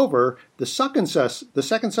handing them over, the second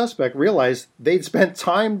suspect realized they'd spent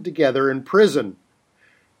time together in prison.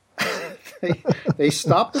 They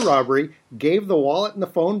stopped the robbery, gave the wallet and the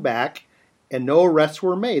phone back, and no arrests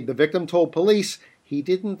were made. The victim told police he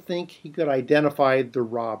didn't think he could identify the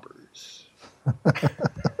robbers.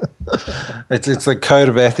 It's a code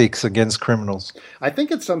of ethics against criminals. I think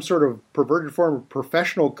it's some sort of perverted form of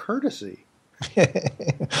professional courtesy.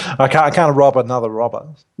 I can't rob another robber,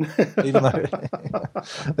 even though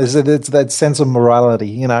there's that sense of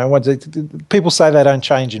morality. People say they don't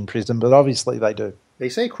change in prison, but obviously they do. They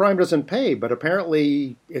say crime doesn't pay, but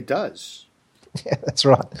apparently it does. Yeah, that's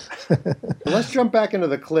right. Let's jump back into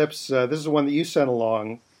the clips. This is one that you sent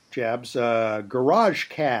along, Jabs. Garage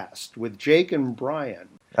Cast with Jake and Brian.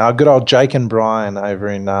 Good old Jake and Brian over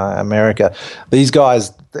in America. These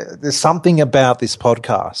guys, there's something about this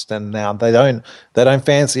podcast, and now they don't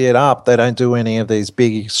fancy it up. They don't do any of these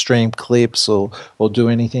big extreme clips or do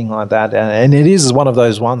anything like that. And it is one of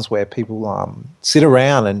those ones where people sit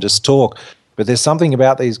around and just talk. But there's something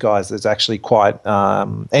about these guys that's actually quite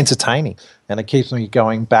entertaining, and it keeps me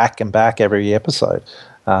going back and back every episode.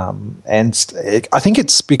 I think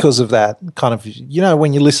it's because of that kind of,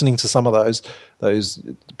 when you're listening to some of those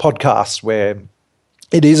podcasts where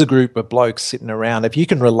it is a group of blokes sitting around, if you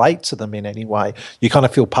can relate to them in any way, you kind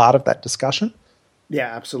of feel part of that discussion. Yeah,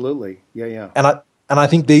 absolutely. Yeah. And I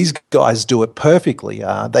think these guys do it perfectly.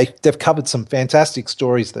 They've covered some fantastic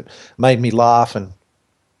stories that made me laugh, and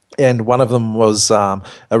one of them was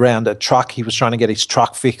around a truck. He was trying to get his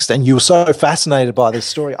truck fixed, and you were so fascinated by this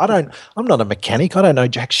story. I'm not a mechanic. I don't know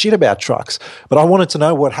jack shit about trucks, but I wanted to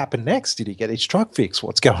know what happened next. Did he get his truck fixed?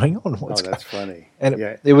 What's going on? That's funny. And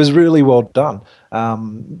it was really well done.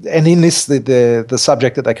 And in this, the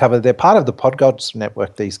subject that they covered, they're part of the Podgods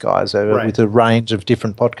Network, these guys, with a range of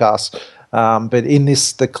different podcasts. But in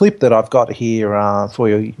the clip that I've got here for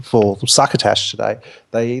you for Succotash today,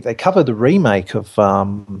 they cover the remake of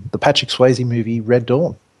the Patrick Swayze movie Red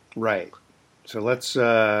Dawn. Right. So let's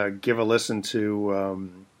give a listen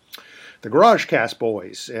to the Garage Cast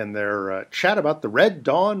boys and their chat about the Red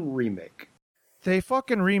Dawn remake. They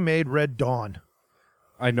fucking remade Red Dawn.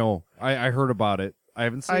 I know. I heard about it. I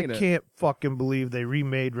haven't seen it. I can't fucking believe they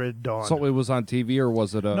remade Red Dawn. So it was on TV, or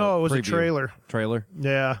was it a No, it was preview? a trailer. Trailer?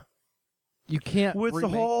 Yeah. You can't with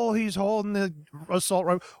remake... the whole he's holding the assault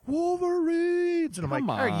rifle, Wolverines, and I'm Come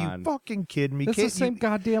like, are on. you fucking kidding me? It's the same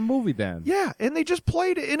goddamn movie then. Yeah, and they just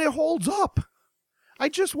played it, and it holds up. I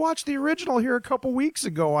just watched the original here a couple weeks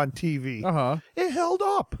ago on TV. It held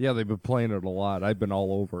up. Yeah, they've been playing it a lot. I've been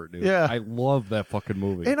all over it, dude. Yeah. I love that fucking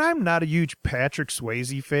movie. And I'm not a huge Patrick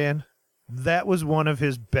Swayze fan. That was one of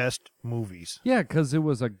his best movies. Yeah, because it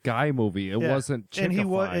was a guy movie. It wasn't chickified.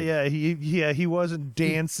 And he wasn't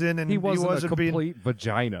dancing, and he wasn't a complete being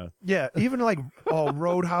vagina. Yeah, even like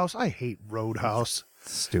Roadhouse. I hate Roadhouse.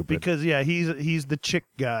 Stupid. Because he's the chick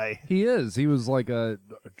guy. He is. He was like a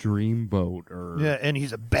dreamboat, or and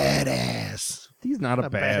he's a badass. He's not a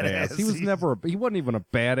badass. He was never. He wasn't even a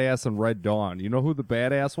badass in Red Dawn. You know who the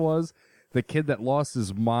badass was? The kid that lost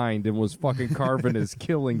his mind and was fucking carving his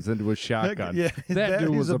killings into a shotgun. Yeah, that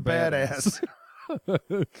dude was a badass.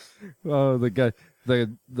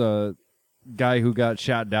 The guy who got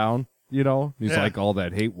shot down, he's like, all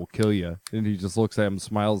that hate will kill you. And he just looks at him,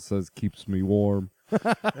 smiles, says, keeps me warm.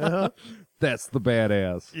 That's the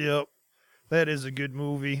badass. Yep. That is a good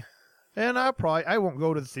movie. And I won't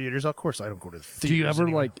go to the theaters. Of course I don't go to the theaters. Do you ever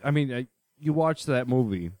anymore. you watch that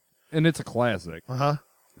movie, and it's a classic. Uh-huh.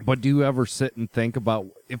 But do you ever sit and think about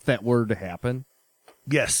if that were to happen?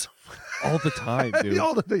 Yes. All the time, dude.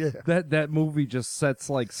 That movie just sets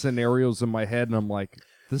like scenarios in my head, and I'm like,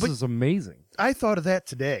 this is amazing. I thought of that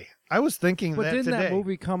today. I was thinking but that didn't today. that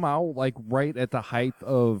movie come out like right at the height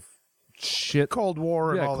of shit? Cold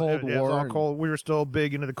War and all Cold that. It was War. all cold. We were still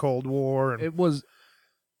big into the Cold War. And It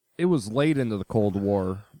was late into the Cold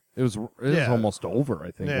War. It was almost over,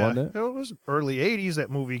 I think, wasn't it? It was early 80s that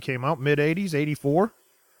movie came out, mid 80s, 84.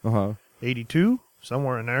 82,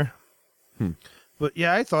 somewhere in there. But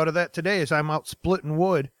yeah, I thought of that today as I'm out splitting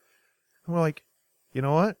wood. I'm like, you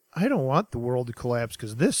know what? I don't want the world to collapse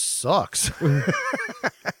because this sucks.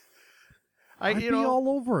 I'd be all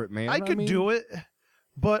over it, man. I could do it,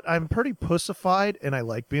 but I'm pretty pussified, and I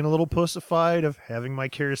like being a little pussified of having my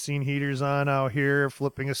kerosene heaters on out here,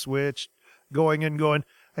 flipping a switch, going and going.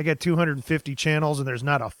 I got 250 channels, and there's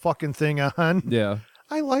not a fucking thing on. Yeah.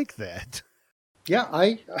 I like that. Yeah,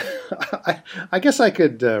 I guess I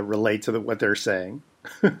could relate to what they're saying.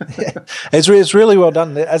 It's really well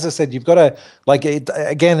done. As I said, you've got to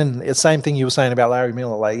again, and the same thing you were saying about Larry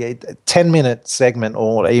Miller. Like a 10-minute segment,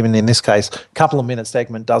 or even in this case, a couple of minute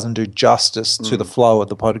segment, doesn't do justice to the flow of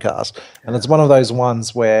the podcast. And it's one of those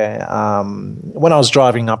ones where when I was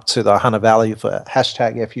driving up to the Hunter Valley for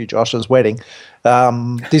 #FU Josh's wedding,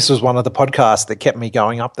 this was one of the podcasts that kept me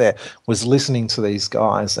going up there. Was listening to these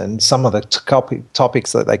guys and some of the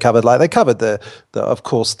topics that they covered. Like they covered of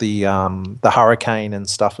course the hurricane and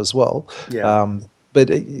stuff as well. Yeah. But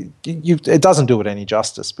it doesn't do it any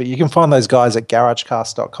justice. But you can find those guys at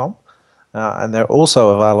GarageCast.com, and they're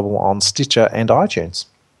also available on Stitcher and iTunes.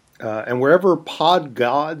 And wherever pod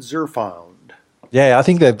gods are found. Yeah, I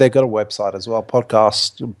think they've got a website as well,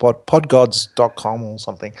 podgods.com or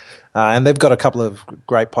something. And they've got a couple of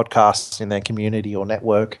great podcasts in their community or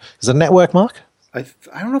network. Is it a network, Mark? I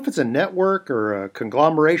don't know if it's a network or a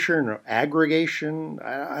conglomeration or aggregation.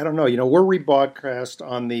 I don't know. You know, we're rebroadcast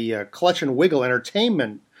on the Clutch and Wiggle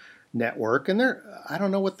Entertainment Network, and I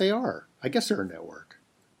don't know what they are. I guess they're a network.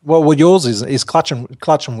 Well, yours is Clutch and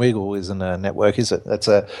Wiggle isn't a network, is it?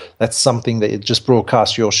 That's something that just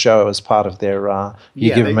broadcasts your show as part of their.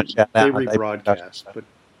 You give them a shout out. They rebroadcast, but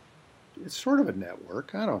it's sort of a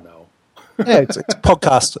network. I don't know. Yeah, it's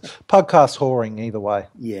podcast whoring either way.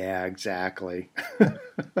 Yeah, exactly.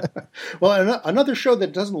 Well, another show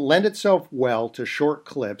that doesn't lend itself well to short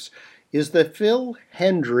clips is the Phil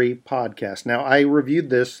Hendrie podcast. Now, I reviewed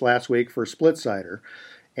this last week for Splitsider.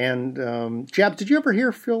 And, Jab, did you ever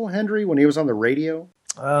hear Phil Hendrie when he was on the radio?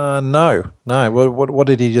 No. What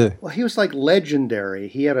did he do? Well, he was like legendary.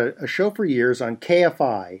 He had a show for years on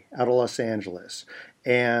KFI out of Los Angeles.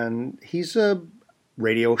 And he's a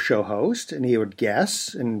radio show host, and he would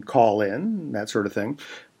guess and call in, that sort of thing.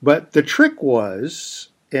 But the trick was,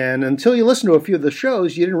 and until you listen to a few of the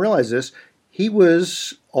shows, you didn't realize this, he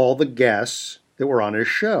was all the guests that were on his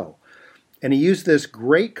show. And he used this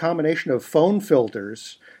great combination of phone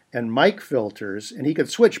filters and mic filters, and he could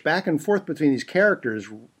switch back and forth between these characters,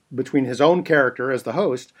 between his own character as the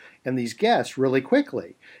host and these guests really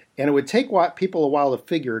quickly. And it would take people a while to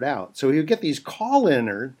figure it out. So he would get these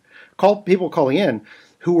people calling in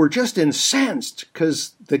who were just incensed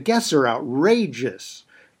because the guests are outrageous.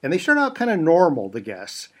 And they start out kind of normal, the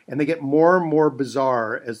guests, and they get more and more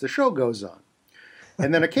bizarre as the show goes on.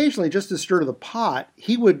 And then occasionally, just to stir the pot,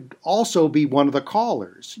 he would also be one of the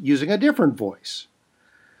callers using a different voice.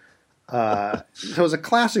 So it was a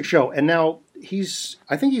classic show. And now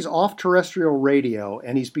I think he's off terrestrial radio,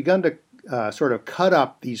 and he's begun to sort of cut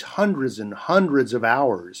up these hundreds and hundreds of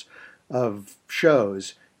hours of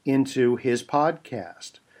shows into his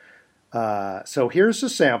podcast. So here's a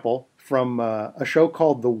sample from a show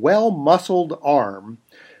called The Well-Muscled Arm,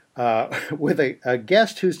 with a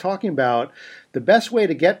guest who's talking about the best way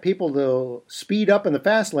to get people to speed up in the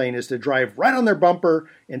fast lane is to drive right on their bumper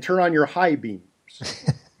and turn on your high beams,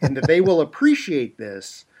 and that they will appreciate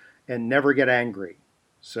this and never get angry.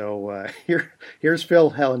 So here's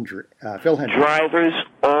Phil Hendrie. Drivers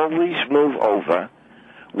always move over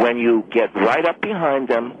when you get right up behind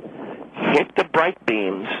them, hit the bright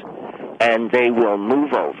beams, and they will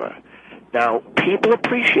move over. Now, people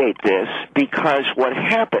appreciate this because what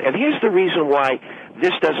happened, and here's the reason why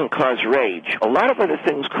this doesn't cause rage. A lot of other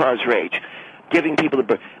things cause rage, giving people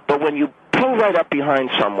but when you pull right up behind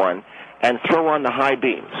someone and throw on the high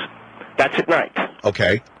beams, that's at night.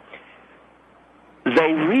 Okay.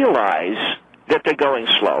 They realize that they're going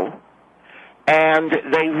slow, and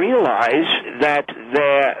they realize that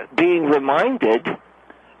they're being reminded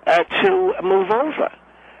to move over,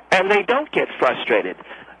 and they don't get frustrated.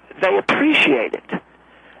 They appreciate it.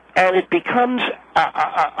 and it becomes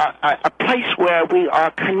a place where we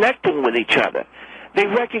are connecting with each other. They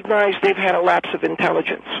recognize they've had a lapse of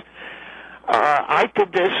intelligence. I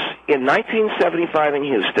did this in 1975 in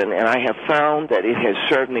Houston, and I have found that it has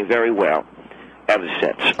served me very well ever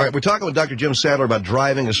since. All right, we're talking with Dr. Jim Sadler about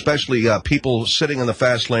driving, especially people sitting in the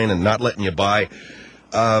fast lane and not letting you by.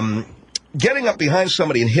 Getting up behind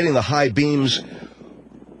somebody and hitting the high beams,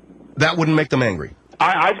 that wouldn't make them angry.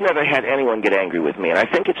 I've never had anyone get angry with me, and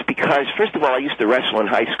I think it's because, first of all, I used to wrestle in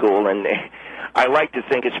high school, and I like to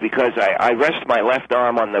think it's because I rest my left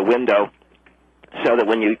arm on the window so that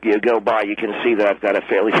when you go by, you can see that I've got a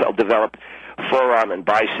fairly well-developed forearm and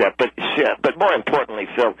bicep. But more importantly,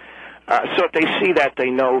 Phil, so if they see that, they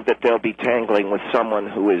know that they'll be tangling with someone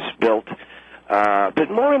who is built. But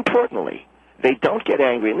more importantly, they don't get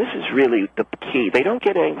angry, and this is really the key. They don't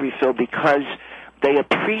get angry, Phil, because they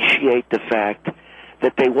appreciate the fact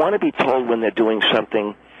that they want to be told when they're doing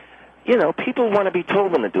something. You know, people want to be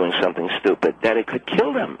told when they're doing something stupid, that it could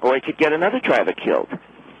kill them, or it could get another driver killed.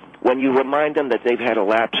 When you remind them that they've had a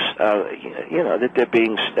lapse, that they're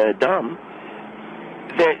being dumb,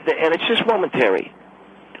 and it's just momentary.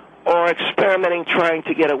 Or experimenting, trying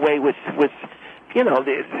to get away with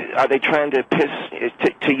are they trying to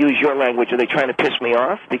to use your language, are they trying to piss me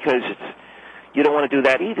off? Because you don't want to do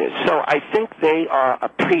that either. So I think they are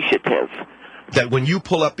appreciative. That when you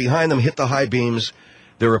pull up behind them, hit the high beams,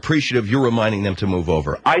 they're appreciative you're reminding them to move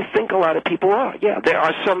over. I think a lot of people are, yeah. There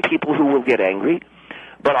are some people who will get angry,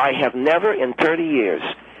 but I have never in 30 years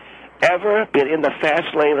ever been in the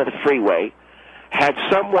fast lane of the freeway, had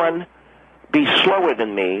someone be slower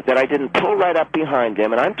than me, that I didn't pull right up behind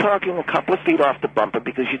him, and I'm talking a couple of feet off the bumper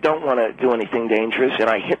because you don't want to do anything dangerous, and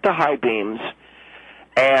I hit the high beams,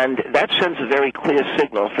 and that sends a very clear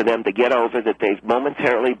signal for them to get over that they've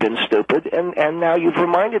momentarily been stupid, and now you've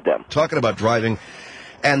reminded them. Talking about driving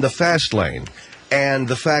and the fast lane, and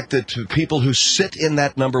the fact that people who sit in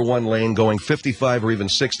that number one lane going 55 or even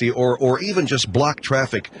 60, or even just block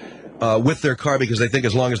traffic with their car because they think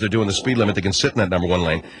as long as they're doing the speed limit, they can sit in that number one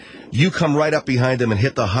lane. You come right up behind them and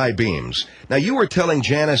hit the high beams. Now, you were telling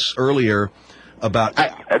Janice earlier about...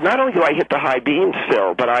 Not only do I hit the high beams,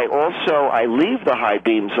 Phil, but I leave the high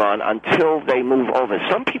beams on until they move over.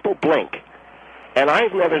 Some people blink, and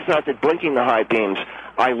I've never thought that blinking the high beams,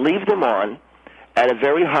 I leave them on at a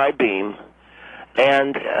very high beam,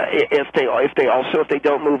 and if they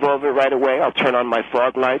don't move over right away, I'll turn on my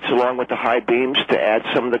fog lights along with the high beams to add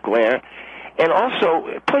some of the glare. And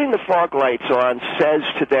also, putting the fog lights on says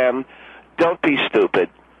to them, don't be stupid.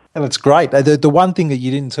 And it's great. The one thing that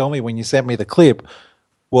you didn't tell me when you sent me the clip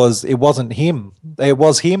was it wasn't him. It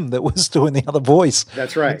was him that was doing the other voice.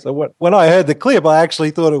 That's right. So when I heard the clip, I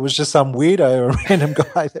actually thought it was just some weirdo or random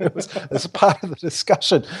guy that was as part of the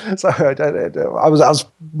discussion. So I was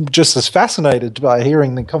just as fascinated by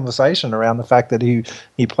hearing the conversation around the fact that he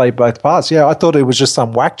played both parts. Yeah, I thought it was just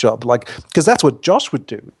some whack job, because that's what Josh would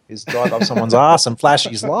do, is drive up someone's ass and flash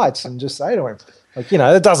his lights and just say to him,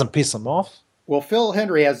 it doesn't piss him off. Well, Phil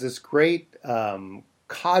Hendrie has this great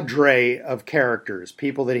cadre of characters,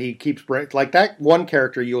 people that he keeps like that one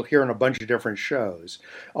character you'll hear in a bunch of different shows,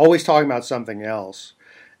 always talking about something else.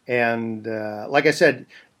 And like I said,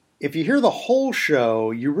 if you hear the whole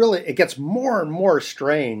show, it gets more and more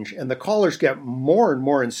strange, and the callers get more and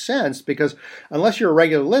more incensed because unless you're a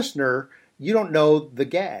regular listener, you don't know the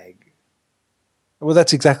gag. Well,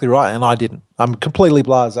 that's exactly right, and I didn't. I'm completely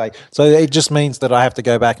blasé. So it just means that I have to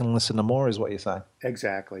go back and listen to more, is what you're saying.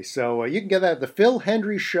 Exactly. So you can get that at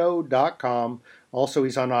thephilhendrieshow.com. Also,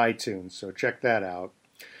 he's on iTunes, so check that out.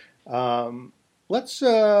 Let's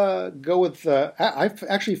go with... I've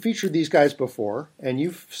actually featured these guys before, and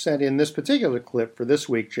you've sent in this particular clip for this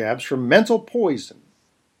week, Jabs, from Mental Poison.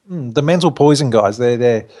 The Mental Poison guys,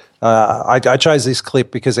 I chose this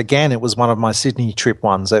clip because, again, it was one of my Sydney trip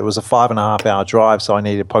ones. It was a 5.5-hour drive, so I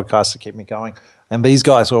needed a podcast to keep me going. And these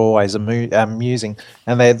guys are always amusing.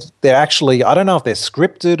 And they're actually, I don't know if they're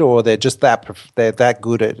scripted or they're just they're that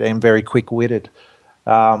good at and very quick-witted.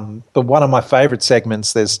 But one of my favourite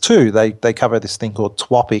segments, there's two. They cover this thing called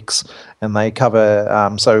Twopics, and they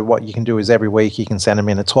cover, so what you can do is every week you can send them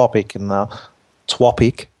in a topic, and the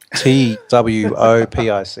Twopic, TWOPICS,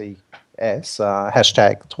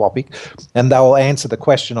 hashtag Twopic, and they'll answer the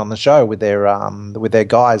question on the show with their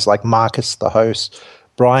guys like Marcus, the host,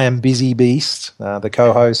 Brian Busy Beast, the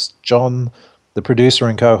co-host, John, the producer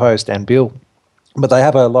and co-host, and Bill. But they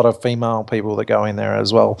have a lot of female people that go in there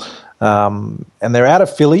as well, and they're out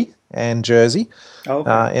of Philly and Jersey,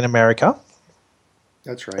 in America.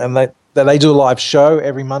 That's right. And they do a live show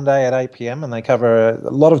every Monday at 8 p.m. and they cover a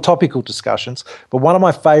lot of topical discussions. But one of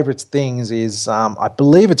my favorite things is, I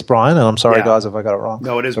believe it's Brian, and I'm sorry, guys, if I got it wrong.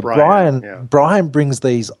 No, it is but Brian. Brian brings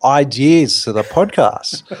these ideas to the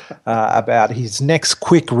podcast about his next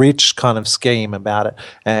quick, rich kind of scheme about it.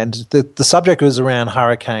 And the subject was around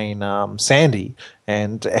Hurricane Sandy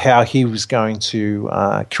and how he was going to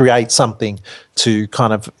create something to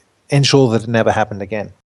kind of ensure that it never happened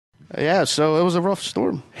again. Yeah, so it was a rough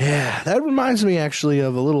storm. Yeah, that reminds me actually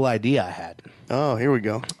of a little idea I had. Oh, here we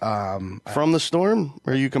go. From the storm?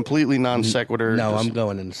 Or are you completely non sequitur? No, I'm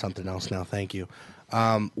going into something else now. Thank you.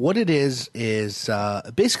 What it is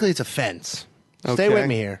basically it's a fence. Stay with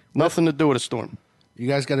me here. Nothing to do with a storm. You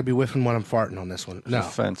guys got to be whiffing when I'm farting on this one. No. It's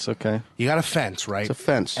a fence, okay. You got a fence, right? It's a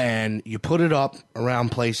fence. And you put it up around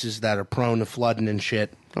places that are prone to flooding and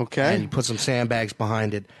shit. Okay. And you put some sandbags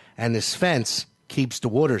behind it. And this fence keeps the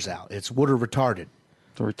waters out. It's water retarded.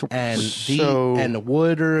 And the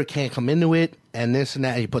water can't come into it, and this and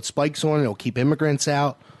that. And you put spikes on it, it'll keep immigrants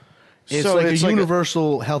out. It's like a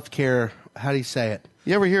universal health care. How do you say it?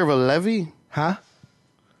 You ever hear of a levee? Huh?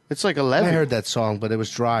 It's like a levee. I heard that song, but it was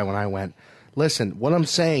dry when I went. Listen, what I'm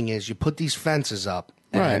saying is you put these fences up,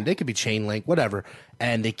 and they could be chain link, whatever,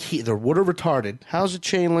 and they're water retarded. How's a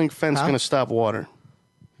chain link fence going to stop water?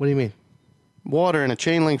 What do you mean? Water in a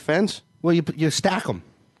chain link fence? Well, you stack them.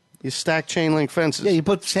 You stack chain link fences. Yeah, you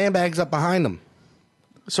put sandbags up behind them.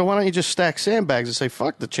 So why don't you just stack sandbags and say,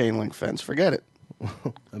 fuck the chain link fence, forget it.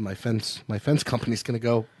 And my fence company's going to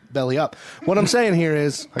go belly up. What I'm saying here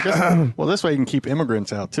is... I guess, well, this way you can keep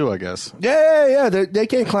immigrants out too, I guess. Yeah. They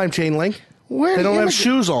can't climb chain link. They don't have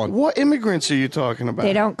shoes on. What immigrants are you talking about?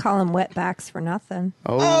 They don't call them wetbacks for nothing.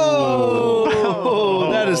 Oh,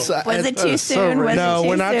 that is... Was it too soon? No,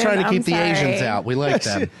 we're not trying to keep the Asians out. We like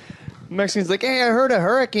them. Mexican's like, hey, I heard a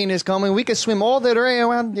hurricane is coming. We could swim all that area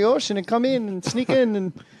around the ocean and come in and sneak in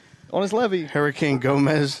and on his levee. Hurricane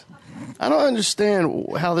Gomez. I don't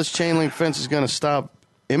understand how this chain link fence is going to stop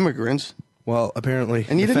immigrants. Well, apparently.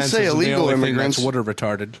 And you didn't say illegal immigrants. That's water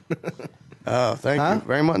retarded. Oh, thank you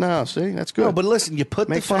very much. No, see, that's good. No, but listen, you put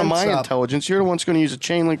Make the fun of fence my up. intelligence. You're the one's going to use a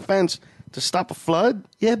chain link fence to stop a flood.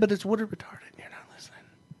 Yeah, but it's water retarded. You're not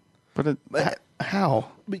listening. But how?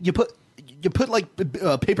 You put like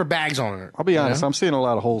paper bags on it. I'll be honest, I'm seeing a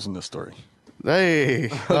lot of holes in this story. Hey,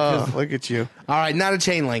 look at you. All right, not a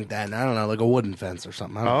chain link then. I don't know, like a wooden fence or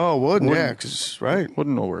something. Wooden, yeah, because, right.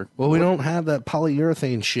 Wooden will work. Well, we don't have that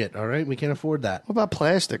polyurethane shit, all right? We can't afford that. What about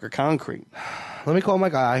plastic or concrete? Let me call my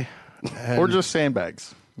guy. Or just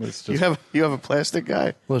sandbags. It's just... You have a plastic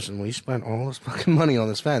guy? Listen, we spent all this fucking money on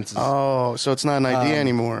this fence. Oh, so it's not an idea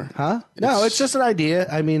anymore. Huh? No, it's just an idea.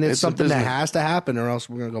 I mean, it's something that business. has to happen or else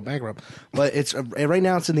we're going to go bankrupt. But it's right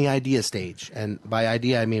now it's in the idea stage. And by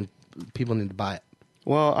idea, I mean people need to buy it.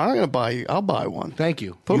 Well, I'm going to buy you. I'll buy one. Thank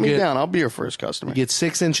you. Put me down. I'll be your first customer. You get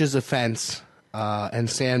 6 inches of fence and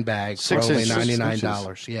sandbags for only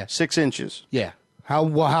 $99. Yeah. 6 inches. Yeah.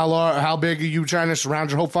 How big are you trying to surround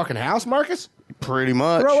your whole fucking house, Marcus? Pretty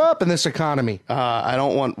much. Grow up in this economy. I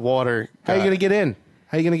don't want water. How are you going to get in?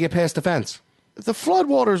 How are you going to get past the fence? The flood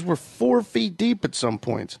waters were 4 feet deep at some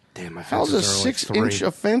points. Damn, my how's fences a are like 6 3. inch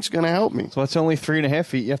of fence going to help me? So that's only 3.5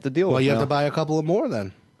 feet you have to deal with. Well, you now. have to buy a couple of more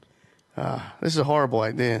then. This is a horrible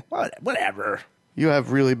idea. Whatever. You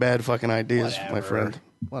have really bad fucking ideas, my friend.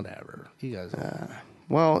 Whatever. You guys.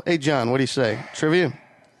 Well, hey, John, what do you say? Trivia?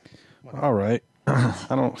 All right. I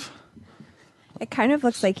don't... It kind of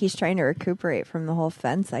looks like he's trying to recuperate from the whole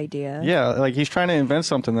fence idea. Yeah, like he's trying to invent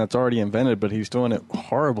something that's already invented, but he's doing it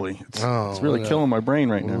horribly. It's really killing my brain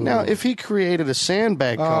right now. Now, if he created a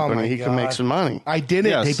sandbag company, he could make some money. I did it.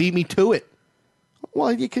 Yes. They beat me to it.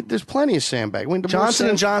 Well, there's plenty of sandbag.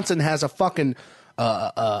 Johnson & Johnson has a fucking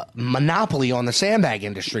monopoly on the sandbag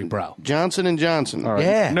industry, bro. Johnson & Johnson. All right.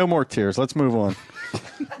 Yeah. No more tears. Let's move on.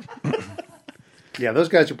 Yeah, those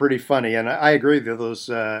guys are pretty funny, and I agree that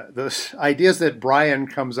those ideas that Brian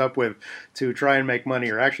comes up with to try and make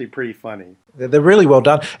money are actually pretty funny. They're really well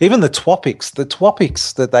done. Even the topics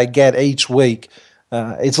that they get each week,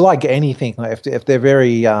 it's like anything. If they're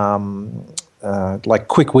very like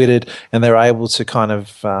quick-witted and they're able to kind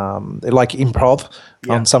of like improv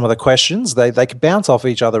on some of the questions, they can bounce off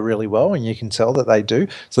each other really well, and you can tell that they do.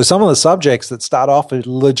 So some of the subjects that start off a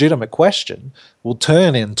legitimate question will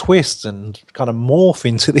turn and twist and kind of morph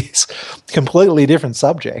into this completely different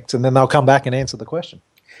subject, and then they'll come back and answer the question.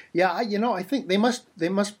 Yeah, I think they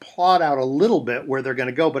must plot out a little bit where they're going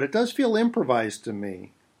to go, but it does feel improvised to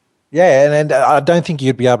me. Yeah, and I don't think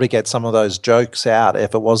you'd be able to get some of those jokes out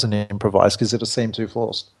if it wasn't improvised because it'll seem too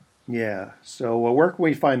forced. Yeah, so where can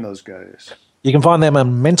we find those guys? You can find them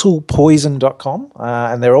on mentalpoison.com,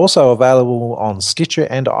 and they're also available on Stitcher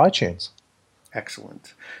and iTunes.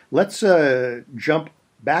 Excellent. Let's jump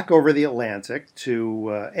back over the Atlantic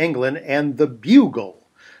to England and The Bugle.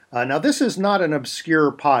 Now, this is not an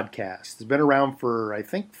obscure podcast. It's been around for, I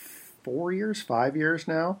think, 5 years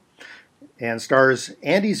now, and stars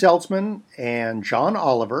Andy Zeltzman and John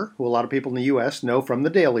Oliver, who a lot of people in the U.S. know from The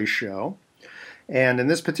Daily Show. And in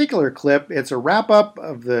this particular clip, it's a wrap-up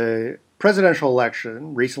of the presidential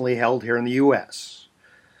election recently held here in the U.S.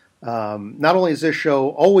 Not only is this show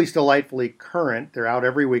always delightfully current, they're out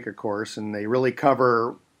every week, of course, and they really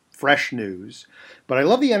cover fresh news. But I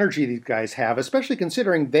love the energy these guys have, especially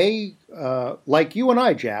considering they, like you and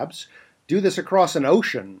I, Jabs, do this across an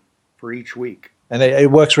ocean for each week. And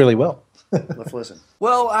it works really well. Let's listen.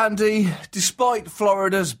 Well, Andy, despite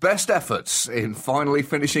Florida's best efforts in finally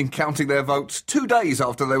finishing counting their votes 2 days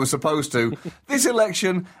after they were supposed to, this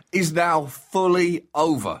election is now fully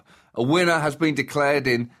over. A winner has been declared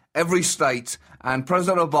in every state, and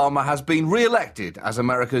President Obama has been re-elected as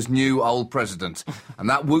America's new old president. And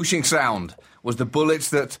that whooshing sound was the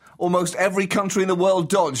bullets that almost every country in the world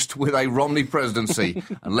dodged with a Romney presidency,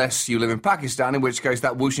 unless you live in Pakistan, in which case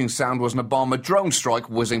that whooshing sound was an Obama drone strike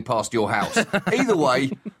whizzing past your house. Either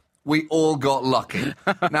way, we all got lucky.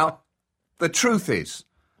 Now, the truth is,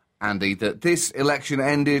 Andy, that this election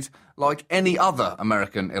ended like any other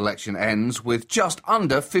American election ends, with just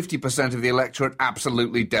under 50% of the electorate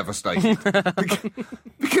absolutely devastated.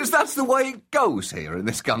 Because that's the way it goes here in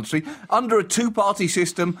this country. Under a two-party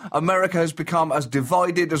system, America has become as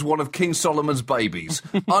divided as one of King Solomon's babies,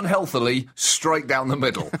 unhealthily straight down the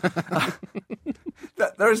middle.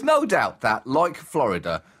 There is no doubt that, like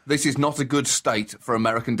Florida, this is not a good state for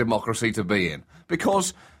American democracy to be in.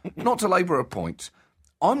 Because, not to labour a point,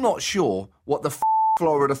 I'm not sure what the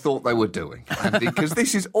Florida thought they were doing, Andy, because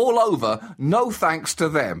this is all over, no thanks to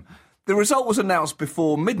them. The result was announced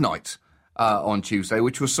before midnight on Tuesday,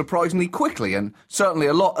 which was surprisingly quickly and certainly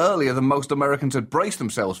a lot earlier than most Americans had braced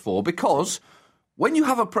themselves for, because when you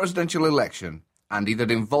have a presidential election, Andy, that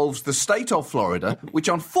involves the state of Florida, which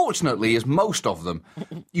unfortunately is most of them,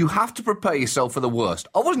 you have to prepare yourself for the worst.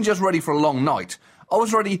 I wasn't just ready for a long night. I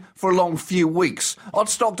was ready for a long few weeks. I'd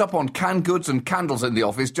stocked up on canned goods and candles in the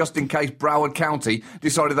office just in case Broward County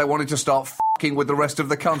decided they wanted to start f***ing with the rest of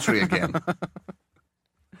the country again.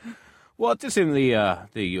 Well, it does seem clearly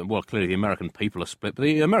the American people are split, but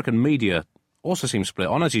the American media also seems split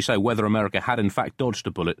on, as you say, whether America had in fact dodged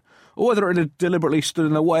a bullet or whether it had deliberately stood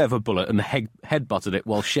in the way of a bullet and headbutted it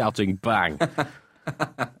while shouting bang.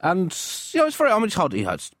 And, it's hard,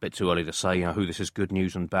 it's a bit too early to say, who this is good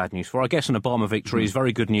news and bad news for. I guess an Obama victory is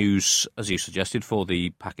very good news, as you suggested, for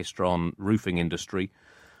the Pakistan roofing industry.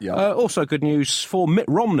 Yeah. Also good news for Mitt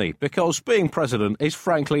Romney, because being president is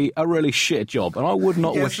frankly a really shit job, and I would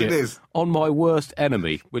not wish it on my worst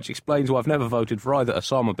enemy, which explains why I've never voted for either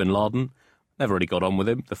Osama bin Laden, never really got on with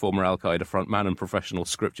him, the former Al-Qaeda frontman and professional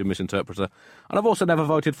scripture misinterpreter. And I've also never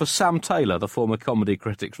voted for Sam Taylor, the former comedy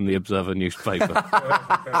critic from the Observer newspaper.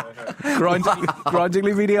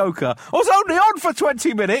 Grindingly mediocre. I was only on for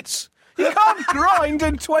 20 minutes! You can't grind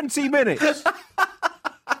in 20 minutes!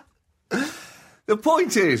 The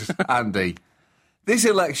point is, Andy, this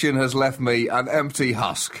election has left me an empty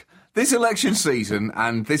husk. This election season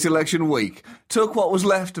and this election week took what was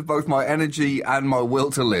left of both my energy and my will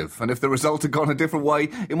to live. And if the result had gone a different way,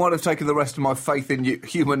 it might have taken the rest of my faith in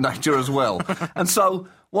human nature as well. And so,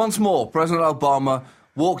 once more, President Obama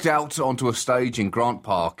walked out onto a stage in Grant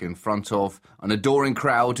Park in front of an adoring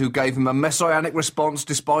crowd who gave him a messianic response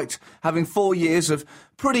despite having 4 years of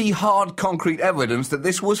pretty hard concrete evidence that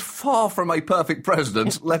this was far from a perfect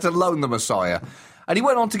president, let alone the Messiah. And he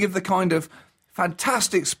went on to give the kind of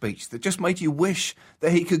fantastic speech that just made you wish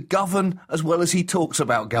that he could govern as well as he talks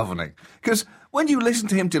about governing. Because when you listen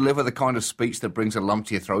to him deliver the kind of speech that brings a lump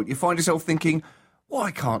to your throat, you find yourself thinking, why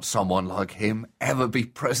can't someone like him ever be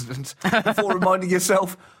president? Before reminding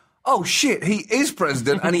yourself, oh shit, he is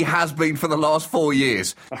president and he has been for the last 4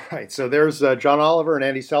 years. All right, so there's John Oliver and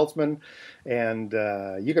Andy Seltzman, and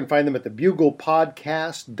you can find them at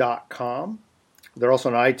thebuglepodcast.com. They're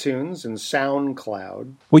also on iTunes and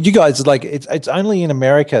SoundCloud. Well, you guys, it's only in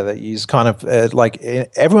America that you kind of,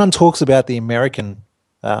 everyone talks about the American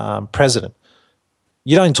president.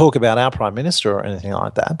 You don't talk about our prime minister or anything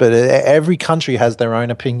like that, but every country has their own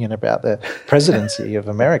opinion about the presidency of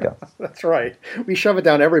America. That's right. We shove it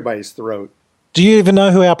down everybody's throat. Do you even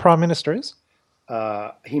know who our prime minister is?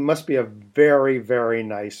 He must be a very, very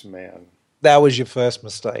nice man. That was your first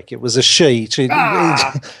mistake. It was a she.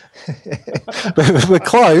 We're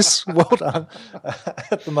close. Well done.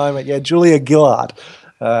 At the moment, yeah, Julia Gillard.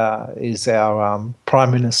 is our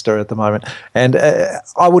Prime Minister at the moment. And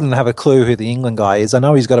I wouldn't have a clue who the England guy is. I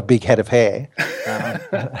know he's got a big head of hair.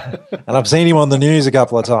 And I've seen him on the news a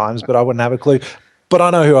couple of times, but I wouldn't have a clue. But I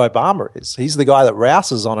know who Obama is. He's the guy that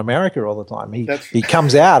rouses on America all the time. He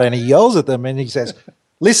comes out and he yells at them and he says,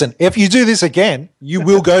 listen, if you do this again, you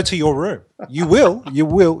will go to your room. You will.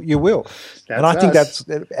 And I think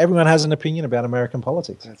everyone has an opinion about American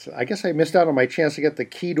politics. I guess I missed out on my chance to get the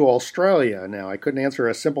key to Australia now. I couldn't answer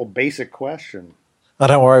a simple basic question. Oh,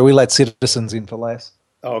 don't worry. We let citizens in for less.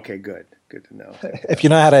 Oh, okay, good. Good to know. If you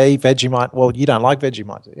know how to eat Vegemite, well, you don't like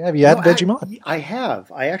Vegemite. Have you had Vegemite? I have.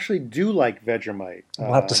 I actually do like Vegemite.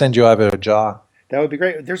 I'll have to send you over a jar. That would be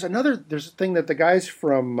great. There's a thing that the guys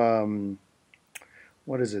from,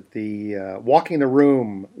 what is it? The Walking the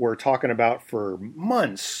Room were talking about for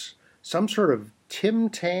months. Some sort of Tim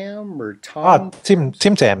Tam or Tom. Tim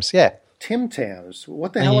Tams, yeah. Tim Tams.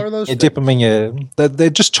 What the hell are those? You dip them in your. They're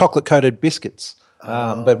just chocolate coated biscuits.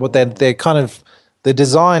 But what they're kind of. They're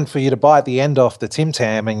designed for you to bite the end off the Tim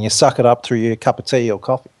Tam and you suck it up through your cup of tea or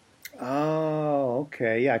coffee. Oh,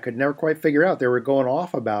 okay. Yeah, I could never quite figure out. They were going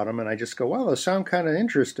off about them, and I just go, well, those sound kind of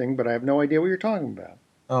interesting, but I have no idea what you're talking about.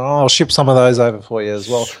 Oh, I'll ship some of those over for you as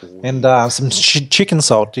well. Sweet. And some chicken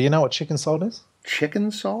salt. Do you know what chicken salt is?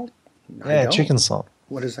 Chicken salt? Yeah, chicken salt.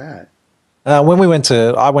 What is that? I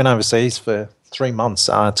went overseas for 3 months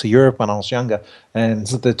to Europe when I was younger, and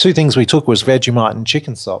the two things we took was Vegemite and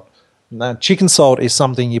chicken salt. Now, chicken salt is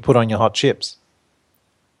something you put on your hot chips,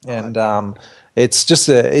 and it's just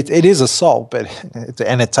it is a salt, but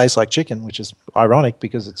it tastes like chicken, which is ironic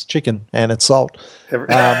because it's chicken and it's salt.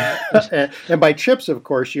 And by chips, of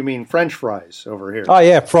course, you mean French fries over here. Oh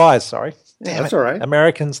yeah, fries. Sorry, that's all right.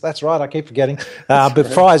 Americans, that's right. I keep forgetting. But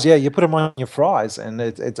fries, yeah, you put them on your fries, and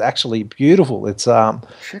it's actually beautiful. It's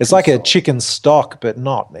like a chicken stock, but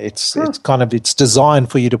not. It's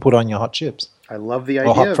designed for you to put on your hot chips. I love the idea.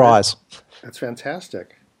 Or hot fries. That's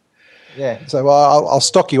fantastic. Yeah, so I'll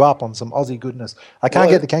stock you up on some Aussie goodness. I can't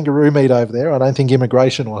get the kangaroo meat over there. I don't think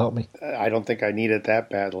immigration will help me. I don't think I need it that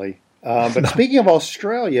badly. But speaking of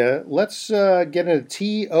Australia, let's get into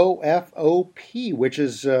TOFOP, which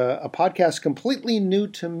is a podcast completely new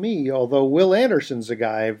to me, although Will Anderson's a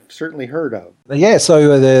guy I've certainly heard of. Yeah,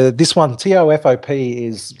 so this one, TOFOP,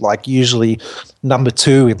 is like usually number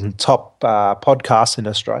 2 in top podcasts in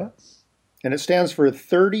Australia. And it stands for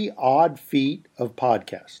 30 Odd Feet of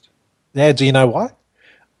Podcast. Yeah, do you know why?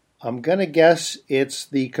 I'm going to guess it's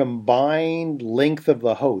the combined length of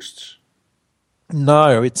the hosts.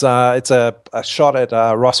 No, it's a shot at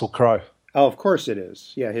Russell Crowe. Oh, of course it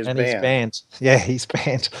is. Yeah, his band. Yeah, his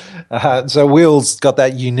band. So Will's got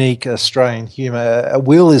that unique Australian humour.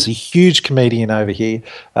 Will is a huge comedian over here,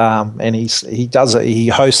 and he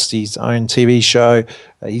hosts his own TV show.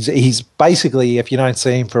 He's basically, if you don't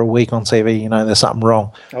see him for a week on TV, you know there's something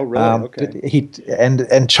wrong. Oh, really? Okay.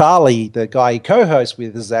 And Charlie, the guy he co-hosts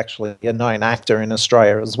with, is actually a known actor in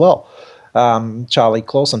Australia as well, Charlie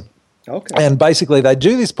Clausen. Okay. And basically, they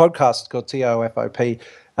do this podcast called TOFOP.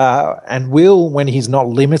 And Will, when he's not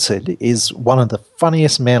limited, is one of the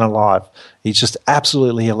funniest men alive. He's just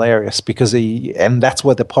absolutely hilarious and that's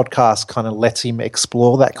where the podcast kind of lets him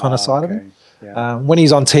explore that kind of side of him. Yeah. When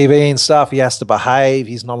he's on TV and stuff, he has to behave.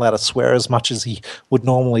 He's not allowed to swear as much as he would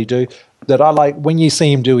normally do. That I like when you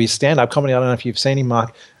see him do his stand-up comedy. I don't know if you've seen him,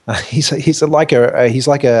 Mark. He's like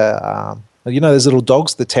a those little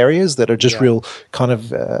dogs, the terriers that are just real kind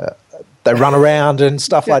of. They run around and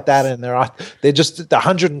stuff like that, and they're just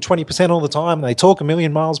 120% all the time. They talk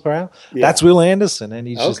 1,000,000 miles per hour. Yeah. That's Will Anderson, and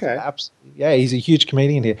he's he's a huge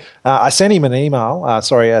comedian here. I sent him an email,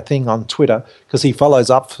 a thing on Twitter, because he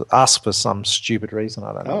follows up us for some stupid reason.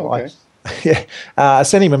 I don't know why. Yeah, I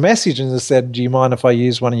sent him a message and just said, "Do you mind if I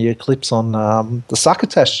use one of your clips on the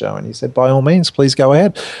Succotash show?" And he said, "By all means, please go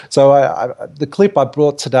ahead." So the clip I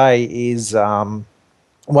brought today is one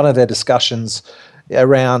of their discussions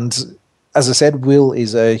around. As I said, Will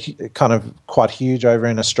is a kind of quite huge over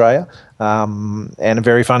in Australia, and a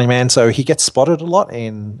very funny man. So he gets spotted a lot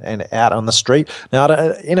and out on the street. Now,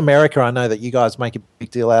 in America, I know that you guys make a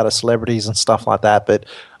big deal out of celebrities and stuff like that, but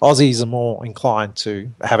Aussies are more inclined to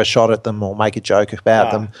have a shot at them or make a joke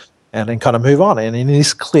about them and then kind of move on. And in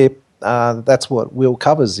this clip, that's what Will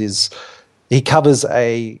covers. He covers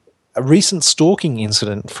a recent stalking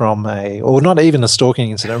incident or not even a stalking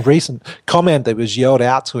incident, a recent comment that was yelled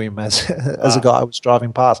out to him as a guy was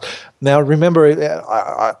driving past. Now, remember,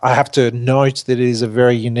 I have to note that it is a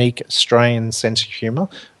very unique Australian sense of humour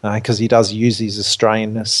because he does use his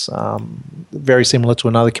Australianness, very similar to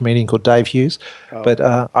another comedian called Dave Hughes. But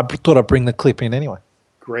I thought I'd bring the clip in anyway.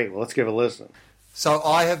 Great. Well, let's give it a listen. So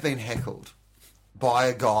I have been heckled by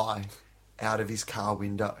a guy out of his car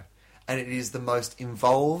window. And it is the most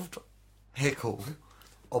involved heckle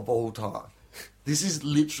of all time. This is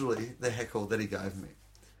literally the heckle that he gave me.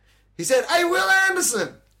 He said, "Hey, Will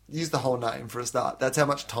Anderson!" Use the whole name for a start. That's how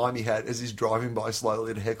much time he had as he's driving by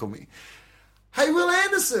slowly to heckle me. "Hey, Will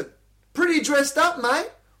Anderson! Pretty dressed up, mate.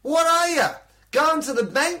 What are you? Going to the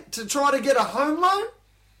bank to try to get a home loan?"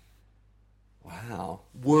 Wow.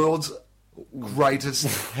 World's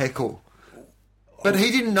greatest heckle. But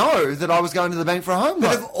he didn't know that I was going to the bank for a home loan.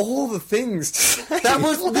 But of all the things to say...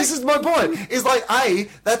 This is my point. It's like, A,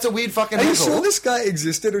 that's a weird fucking heckle. Are you sure this guy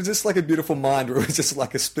existed, or is this like a beautiful mind where it was just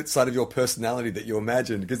like a split side of your personality that you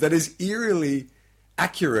imagined? Because that is eerily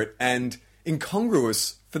accurate and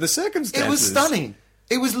incongruous for the circumstances. It was stunning.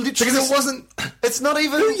 It was literally... Because it wasn't... It's not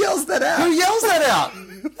even... Who yells that out? Who yells that out?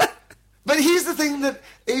 But here's the thing that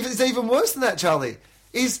is even worse than that, Charlie,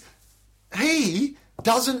 is he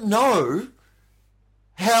doesn't know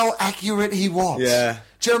how accurate he was. Yeah.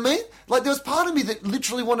 Do you know what I mean? Like, there was part of me that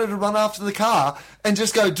literally wanted to run after the car and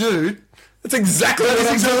just go, "Dude, that's exactly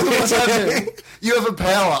what's happening. You have a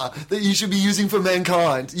power that you should be using for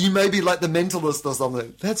mankind. You may be like the mentalist or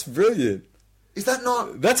something." That's brilliant. Is that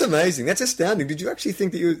not... That's amazing. That's astounding. Did you actually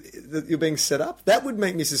think that you're being set up? That would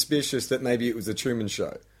make me suspicious that maybe it was the Truman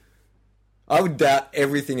Show. I would doubt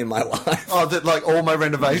everything in my life. Oh, that like all my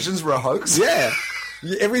renovations were a hoax? Yeah.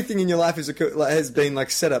 Everything in your life has been like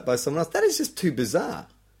set up by someone else. That is just too bizarre.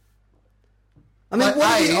 I mean,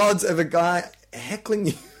 what are the odds of a guy heckling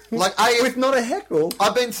you with not a heckle?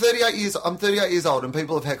 I'm 38 years old, and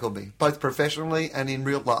people have heckled me, both professionally and in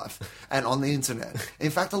real life, and on the internet. In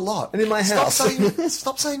fact, a lot. And in my house.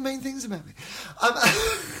 Stop saying mean things about me.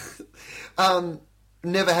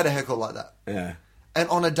 Never had a heckle like that. Yeah. And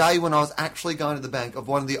on a day when I was actually going to the bank, of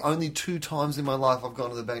one of the only 2 times in my life I've gone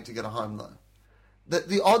to the bank to get a home loan.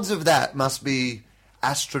 The odds of that must be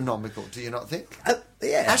astronomical, do you not think?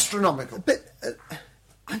 Yeah. Astronomical. But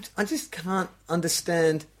I just can't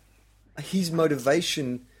understand his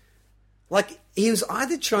motivation. Like, he was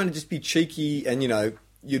either trying to just be cheeky and,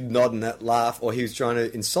 you'd nod and laugh, or he was trying to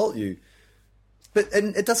insult you.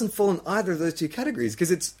 And it doesn't fall in either of those two categories,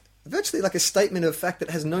 because it's virtually like a statement of fact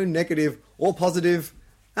that has no negative or positive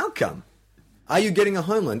outcome. Are you getting a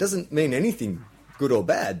home loan? Doesn't mean anything good or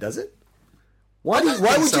bad, does it? Why would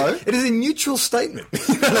you? It is a neutral statement.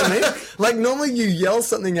 You know what I mean? Like, normally you yell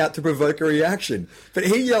something out to provoke a reaction, but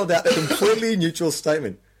he yelled out a completely neutral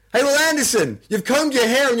statement. "Hey, Will Anderson, you've combed your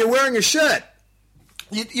hair and you're wearing a shirt."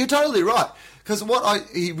 You're totally right. Because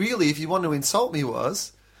if you wanted to insult me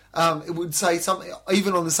it would say something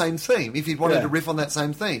even on the same theme. If he'd wanted to riff on that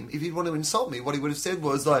same theme, if he'd wanted to insult me, what he would have said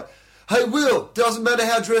was like, "Hey, Will, doesn't matter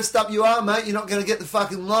how dressed up you are, mate, you're not going to get the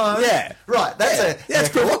fucking loan." Yeah. Right, it's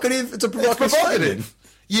provocative. It's a provocative statement.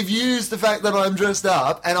 You've used the fact that I'm dressed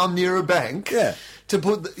up and I'm near a bank to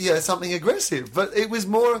put something aggressive. But it was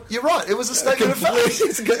more, you're right, it was a statement of fact.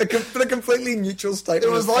 It's a completely neutral statement. It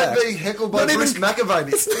was like being heckled by Bruce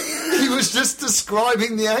McAvaney. He was just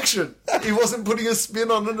describing the action. He wasn't putting a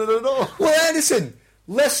spin on it at all. "Well, Anderson,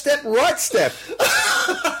 left step, right step."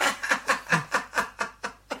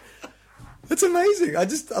 That's amazing.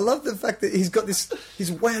 I love the fact that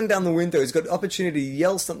he's wound down the window, he's got the opportunity to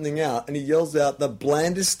yell something out, and he yells out the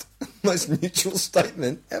blandest, most neutral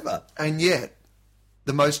statement ever. And yet,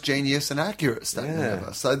 the most genius and accurate statement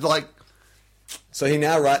ever. So he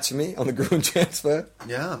now writes for me on the Gruen transfer.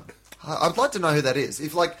 Yeah. I'd like to know who that is.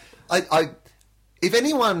 If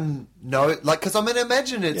anyone knows, because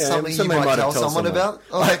imagine it's something you might tell someone about,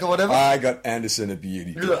 or whatever. I got Anderson a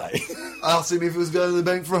beauty today. Asked him if he was going to the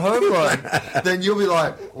bank for a home loan. Then you'll be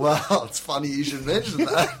like, "Well, it's funny you should mention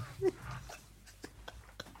that."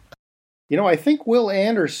 I think Will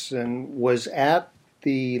Anderson was at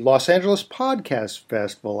the Los Angeles Podcast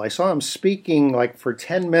Festival. I saw him speaking for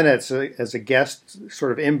 10 minutes as a guest,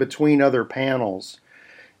 sort of in between other panels.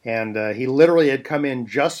 And he literally had come in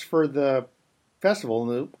just for the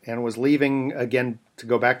festival and was leaving again to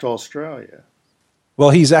go back to Australia. Well,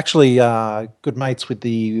 he's actually good mates with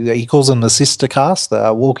he calls them the sister cast,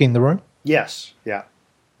 Walking the Room. Yes, yeah.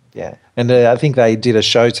 Yeah, and I think they did a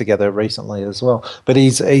show together recently as well. But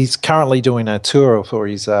he's currently doing a tour for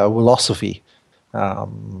his Willosophy,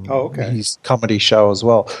 his comedy show as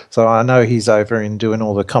well. So I know he's over and doing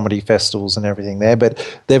all the comedy festivals and everything there.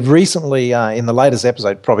 But they've recently, in the latest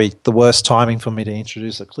episode, probably the worst timing for me to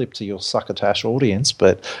introduce a clip to your Succotash audience,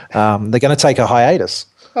 but they're going to take a hiatus.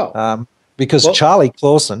 Because Charlie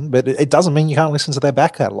Clausen, but it doesn't mean you can't listen to their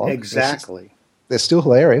back catalogue. Exactly. They're still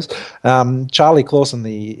hilarious. Charlie Clausen,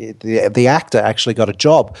 the actor, actually got a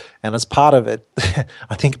job, and as part of it,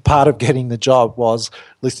 I think part of getting the job was,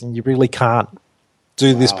 listen, you really can't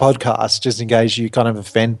do this podcast just in case you kind of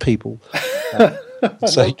offend people.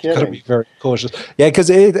 So you've got to be very cautious. Yeah, because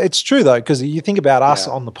it's true though. Because you think about us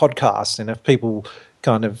on the podcast, and if people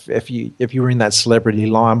kind of if you were in that celebrity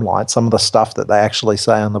limelight, some of the stuff that they actually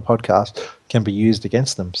say on the podcast can be used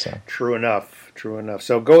against them. So true enough.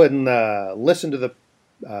 So go ahead and listen to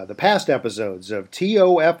the past episodes of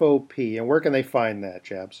TOFOP. And where can they find that,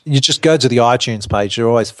 chaps? You just go to the iTunes page. You're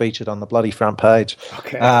always featured on the bloody front page.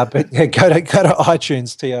 Okay. But yeah, go to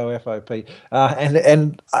iTunes, TOFOP.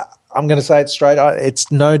 And I'm going to say it straight.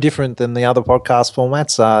 It's no different than the other podcast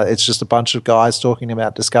formats. It's just a bunch of guys talking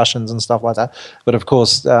about discussions and stuff like that. But of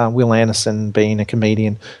course, Will Anderson being a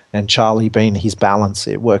comedian and Charlie being his balance,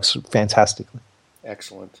 it works fantastically.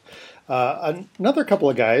 Excellent. Another couple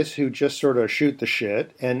of guys who just sort of shoot the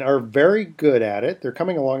shit and are very good at it. They're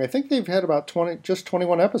coming along. I think they've had about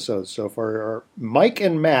 21 episodes so far. Are Mike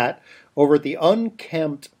and Matt over at the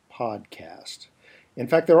Unkempt podcast. In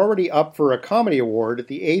fact, they're already up for a comedy award at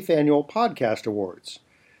the 8th Annual Podcast Awards.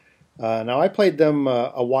 Now, I played them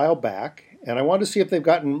a while back, and I wanted to see if they've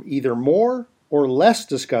gotten either more or less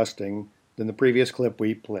disgusting than the previous clip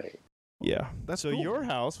we played. Yeah. That's so cool. your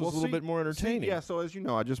house was a little bit more entertaining. Yeah, so as you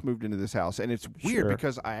know, I just moved into this house, and it's weird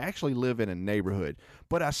because I actually live in a neighborhood,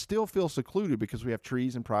 but I still feel secluded because we have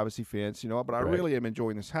trees and privacy fence, but I really am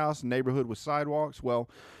enjoying this house, neighborhood with sidewalks.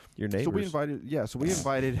 Well, your neighbors. So we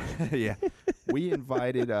invited we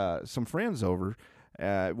invited some friends over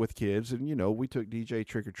with kids, and we took DJ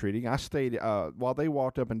trick-or-treating. I stayed while they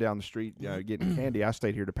walked up and down the street getting candy. I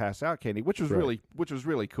stayed here to pass out candy, which was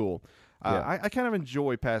really cool. I kind of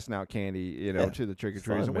enjoy passing out candy, to the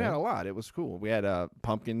trick-or-treaters. And we had a lot. It was cool. We had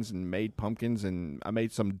pumpkins and made pumpkins, and I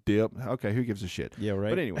made some dip. Okay, who gives a shit? Yeah,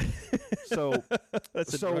 right. But anyway, so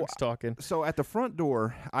that's the drugs talking. So at the front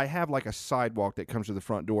door, I have like a sidewalk that comes to the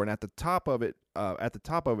front door, and at the top of it,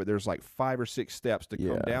 there's like 5 or 6 steps to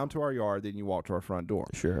come down to our yard. Then you walk to our front door.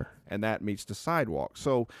 Sure. And that meets the sidewalk.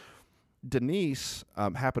 So Denise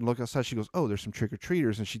happened to look outside. She goes, "Oh, there's some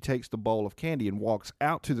trick-or-treaters," and she takes the bowl of candy and walks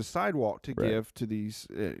out to the sidewalk to give to these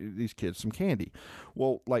kids some candy.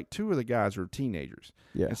 Well, like 2 of the guys are teenagers.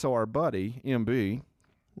 Yeah. And so our buddy, MB.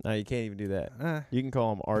 No, you can't even do that. You can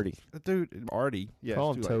call him Artie. Dude, Artie. Yeah,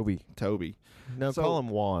 call him Toby. Toby. No, call him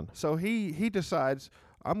Juan. So he decides,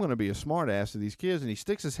 I'm going to be a smart ass to these kids, and he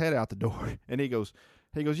sticks his head out the door, and he goes,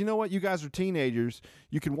 you know what? You guys are teenagers.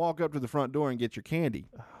 You can walk up to the front door and get your candy.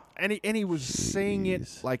 And he was saying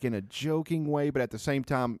it like in a joking way, but at the same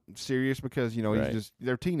time serious because,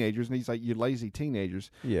 they're teenagers, and he's like, you lazy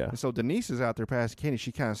teenagers. Yeah. And so Denise is out there passing candy.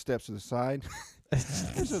 She kind of steps to the side.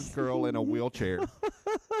 There's a girl in a wheelchair.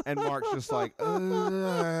 And Mark's just like,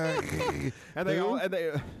 and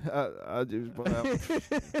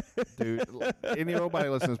dude, nobody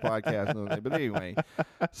listens to this podcast knows that. But anyway,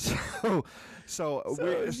 so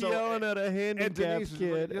yelling at a handicapped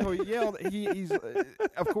kid. Yelled. He's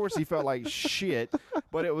of course he felt like shit,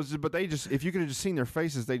 but they just, if you could have just seen their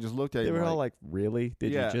faces, they just looked at him. They were all like, "Really?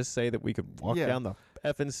 Did you just say that we could walk down the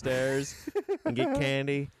effing stairs and get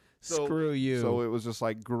candy?" Screw you. So it was just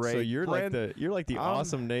like great. So you're like the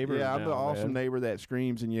awesome neighbor. Yeah, I'm the awesome neighbor that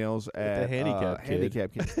screams and yells at the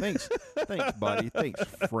handicapped kid. Thanks, buddy. Thanks,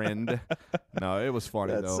 friend. No, it was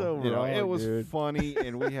funny though. So wrong, it was dude. funny,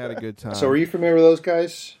 and we had a good time. So, are you familiar with those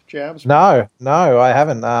guys, Jabs? No, I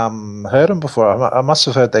haven't heard them before. I must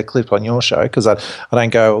have heard their clip on your show because I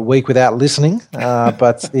don't go a week without listening. But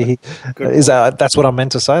that's what I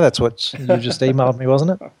meant to say. That's what you just emailed me,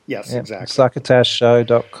 wasn't it? Yes, exactly.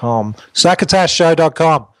 Succotashshow.com.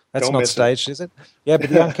 Succotashshow.com. That's not staged, is it? Yeah, but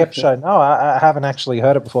the Unkept Show. No, I haven't actually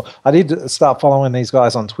heard it before. I did start following these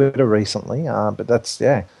guys on Twitter recently, but that's,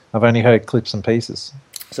 I've only heard clips and pieces.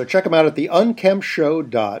 So check them out at the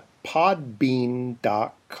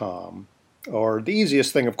unkemptshow.podbean.com. Or the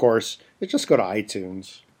easiest thing, of course, is just go to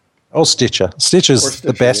iTunes. Or Stitcher. Stitcher's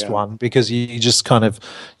the best one because you just kind of,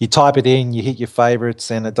 you type it in, you hit your favorites,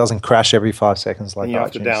 and it doesn't crash every 5 seconds like and you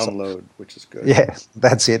have iTunes. to download, which is good. Yeah,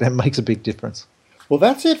 that's it. It makes a big difference. Well,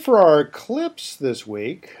 that's it for our clips this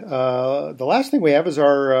week. The last thing we have is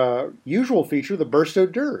our usual feature, the Burst o'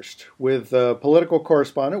 Durst, with political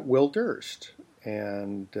correspondent Will Durst.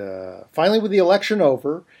 And finally, with the election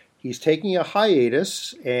over, he's taking a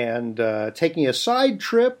hiatus and taking a side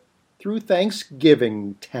trip through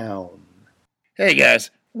Thanksgiving Town. Hey guys,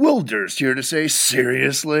 Will Durst here to say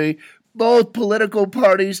seriously, both political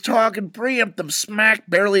parties talk and preempt them smack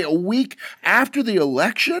barely a week after the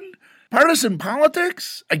election? Partisan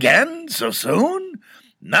politics? Again? So soon?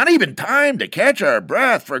 Not even time to catch our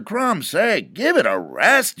breath, for crumb's sake. Give it a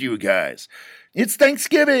rest, you guys. It's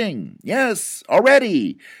Thanksgiving. Yes,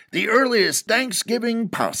 already. The earliest Thanksgiving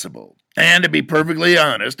possible. And to be perfectly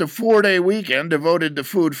honest, a 4-day weekend devoted to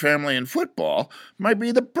food, family, and football might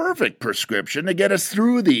be the perfect prescription to get us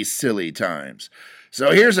through these silly times.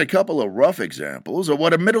 So here's a couple of rough examples of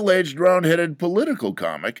what a middle-aged, round-headed political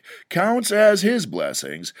comic counts as his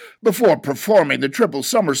blessings before performing the triple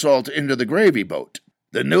somersault into the gravy boat.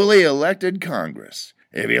 The newly elected Congress.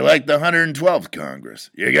 If you like the 112th Congress,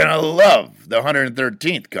 you're going to love the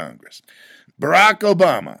 113th Congress. Barack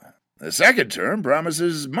Obama. The second term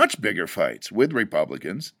promises much bigger fights with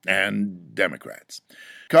Republicans and Democrats.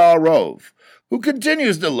 Karl Rove, who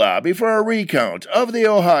continues to lobby for a recount of the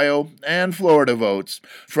Ohio and Florida votes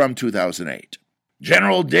from 2008.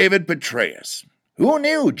 General David Petraeus. Who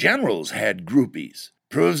knew generals had groupies?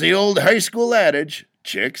 Proves the old high school adage,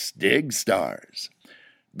 chicks dig stars.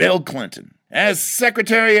 Bill Clinton. As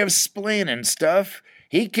Secretary of Spleen and stuff,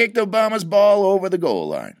 he kicked Obama's ball over the goal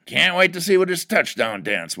line. Can't wait to see what his touchdown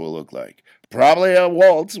dance will look like. Probably a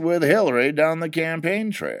waltz with Hillary down the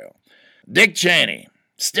campaign trail. Dick Cheney,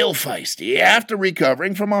 still feisty after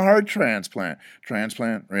recovering from a heart transplant.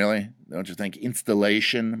 Transplant, really? Don't you think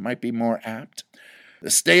installation might be more apt?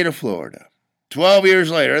 The state of Florida. 12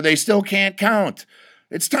 years later, they still can't count.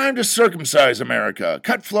 It's time to circumcise America,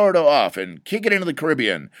 cut Florida off, and kick it into the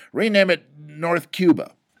Caribbean. Rename it North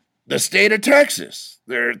Cuba. The state of Texas.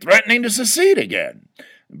 They're threatening to secede again,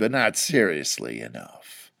 but not seriously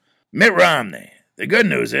enough. Mitt Romney. The good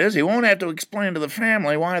news is he won't have to explain to the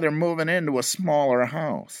family why they're moving into a smaller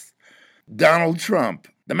house. Donald Trump.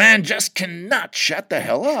 The man just cannot shut the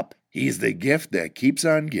hell up. He's the gift that keeps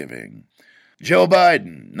on giving. Joe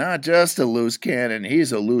Biden. Not just a loose cannon,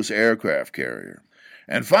 he's a loose aircraft carrier.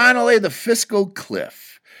 And finally, the fiscal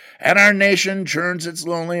cliff. And our nation turns its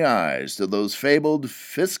lonely eyes to those fabled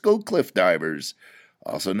fiscal cliff divers,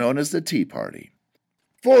 also known as the Tea Party.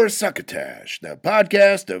 For Succotash, the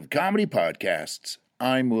podcast of comedy podcasts,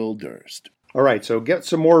 I'm Will Durst. All right, so get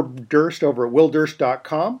some more Durst over at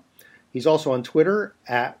willdurst.com. He's also on Twitter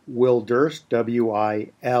at Will Durst,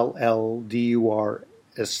 WILLDURST.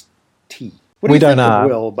 What do you think of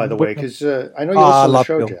Will, by the way? Because I know you listen to the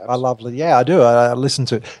show, Bill. Jabs. I love, yeah, I do. I listen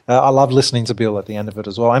to. I love listening to Bill at the end of it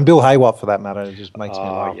as well, and Bill Hayward for that matter. It just makes me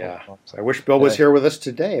laugh. Yeah. I wish Bill was here with us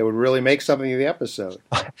today. It would really make something of the episode.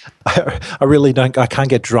 I really don't. I can't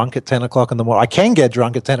get drunk at 10 o'clock in the morning. I can get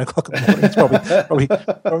drunk at 10 o'clock in the morning. It's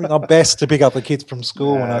probably not best to pick up the kids from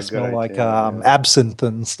school when I smell like absinthe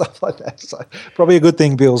and stuff like that. So probably a good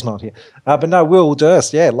thing Bill's not here. But no, Will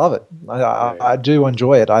Durst, yeah, love it. I do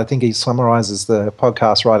enjoy it. I think he summarizes the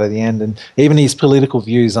podcast right at the end, and even his political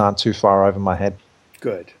views aren't too far over my head.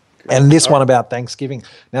 Good. And this one about Thanksgiving.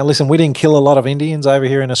 Now, listen, we didn't kill a lot of Indians over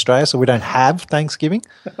here in Australia, so we don't have Thanksgiving.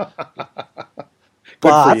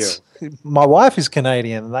 But my wife is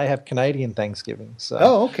Canadian, and they have Canadian Thanksgiving. So.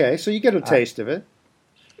 Oh, okay. So you get a taste of it.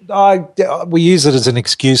 We use it as an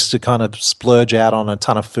excuse to kind of splurge out on a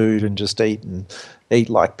ton of food and just eat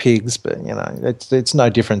like pigs. But, you know, it's no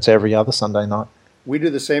different to every other Sunday night. We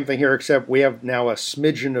do the same thing here, except we have now a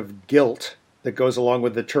smidgen of guilt that goes along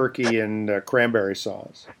with the turkey and cranberry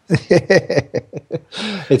sauce.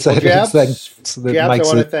 Jabs, I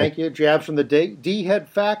want to thank you. Jabs from the D-Head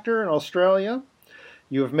Factor in Australia.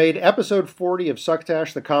 You have made episode 40 of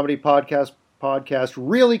Succotash, the comedy podcast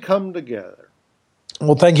really come together.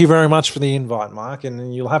 Well, thank you very much for the invite, Mark,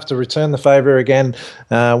 and you'll have to return the favour again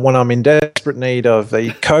when I'm in desperate need of a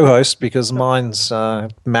co-host because mine's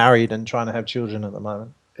married and trying to have children at the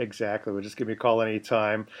moment. Exactly. Well, just give me a call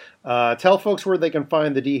anytime. Tell folks where they can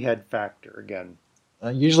find the D-Head Factor again.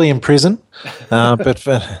 Usually in prison,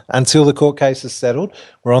 but until the court case is settled,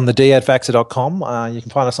 we're on the dheadfactor.com. You can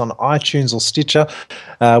find us on iTunes or Stitcher.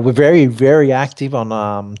 We're very, very active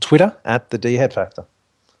on Twitter at the D-Head Factor.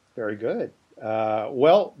 Very good.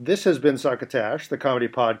 Well, this has been Succotash, the comedy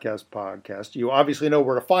podcast. You obviously know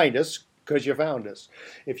where to find us because you found us.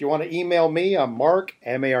 If you want to email me, I'm Mark,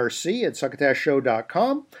 M-A-R-C, at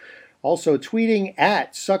succotashshow.com. Also tweeting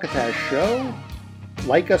at Succotash Show.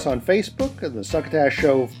 Like us on Facebook, the Succotash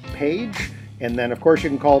Show page. And then, of course, you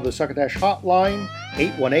can call the Succotash hotline,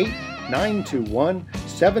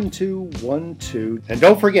 818-921-7212. And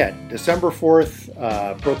don't forget, December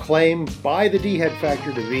 4th, proclaimed by the D-Head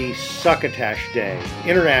Factor to be Succotash Day,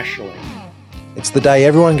 internationally. It's the day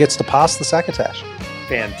everyone gets to pass the Succotash.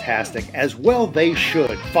 Fantastic. As well they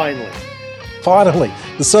should, finally. Finally,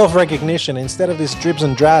 the self-recognition, instead of this dribs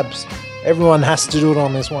and drabs, everyone has to do it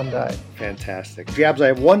on this one day. Fantastic. Jabs, I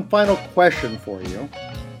have one final question for you.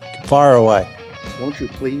 Fire away. Won't you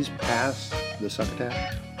please pass the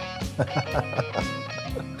Succotash?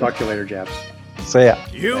 Talk to you later, Jabs. See ya.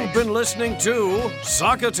 You've been listening to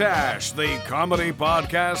Succotash, the comedy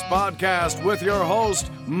podcast with your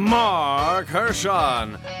host, Mark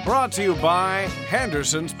Hershon. Brought to you by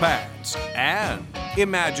Henderson's Pants. And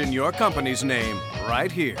imagine your company's name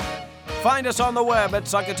right here. Find us on the web at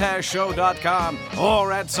succotashshow.com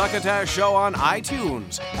or at Succotash Show on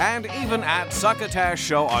iTunes and even at Succotash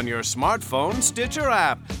Show on your smartphone Stitcher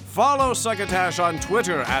app. Follow Succotash on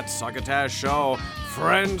Twitter at Succotash Show.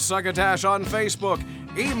 Friend Succotash on Facebook.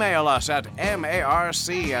 Email us at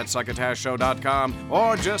marc@succotashshow.com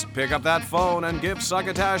or just pick up that phone and give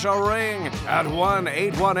Succotash a ring at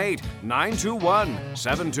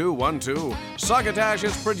 1-818-921-7212. Succotash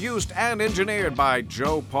is produced and engineered by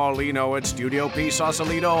Joe Paulino at Studio P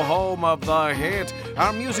Sausalito, home of the hit.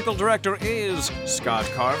 Our musical director is Scott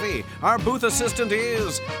Carvey. Our booth assistant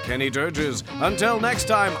is Kenny Durges. Until next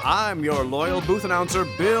time, I'm your loyal booth announcer,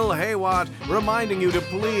 Bill Haywatt, reminding you to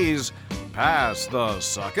please pass the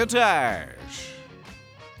succotash.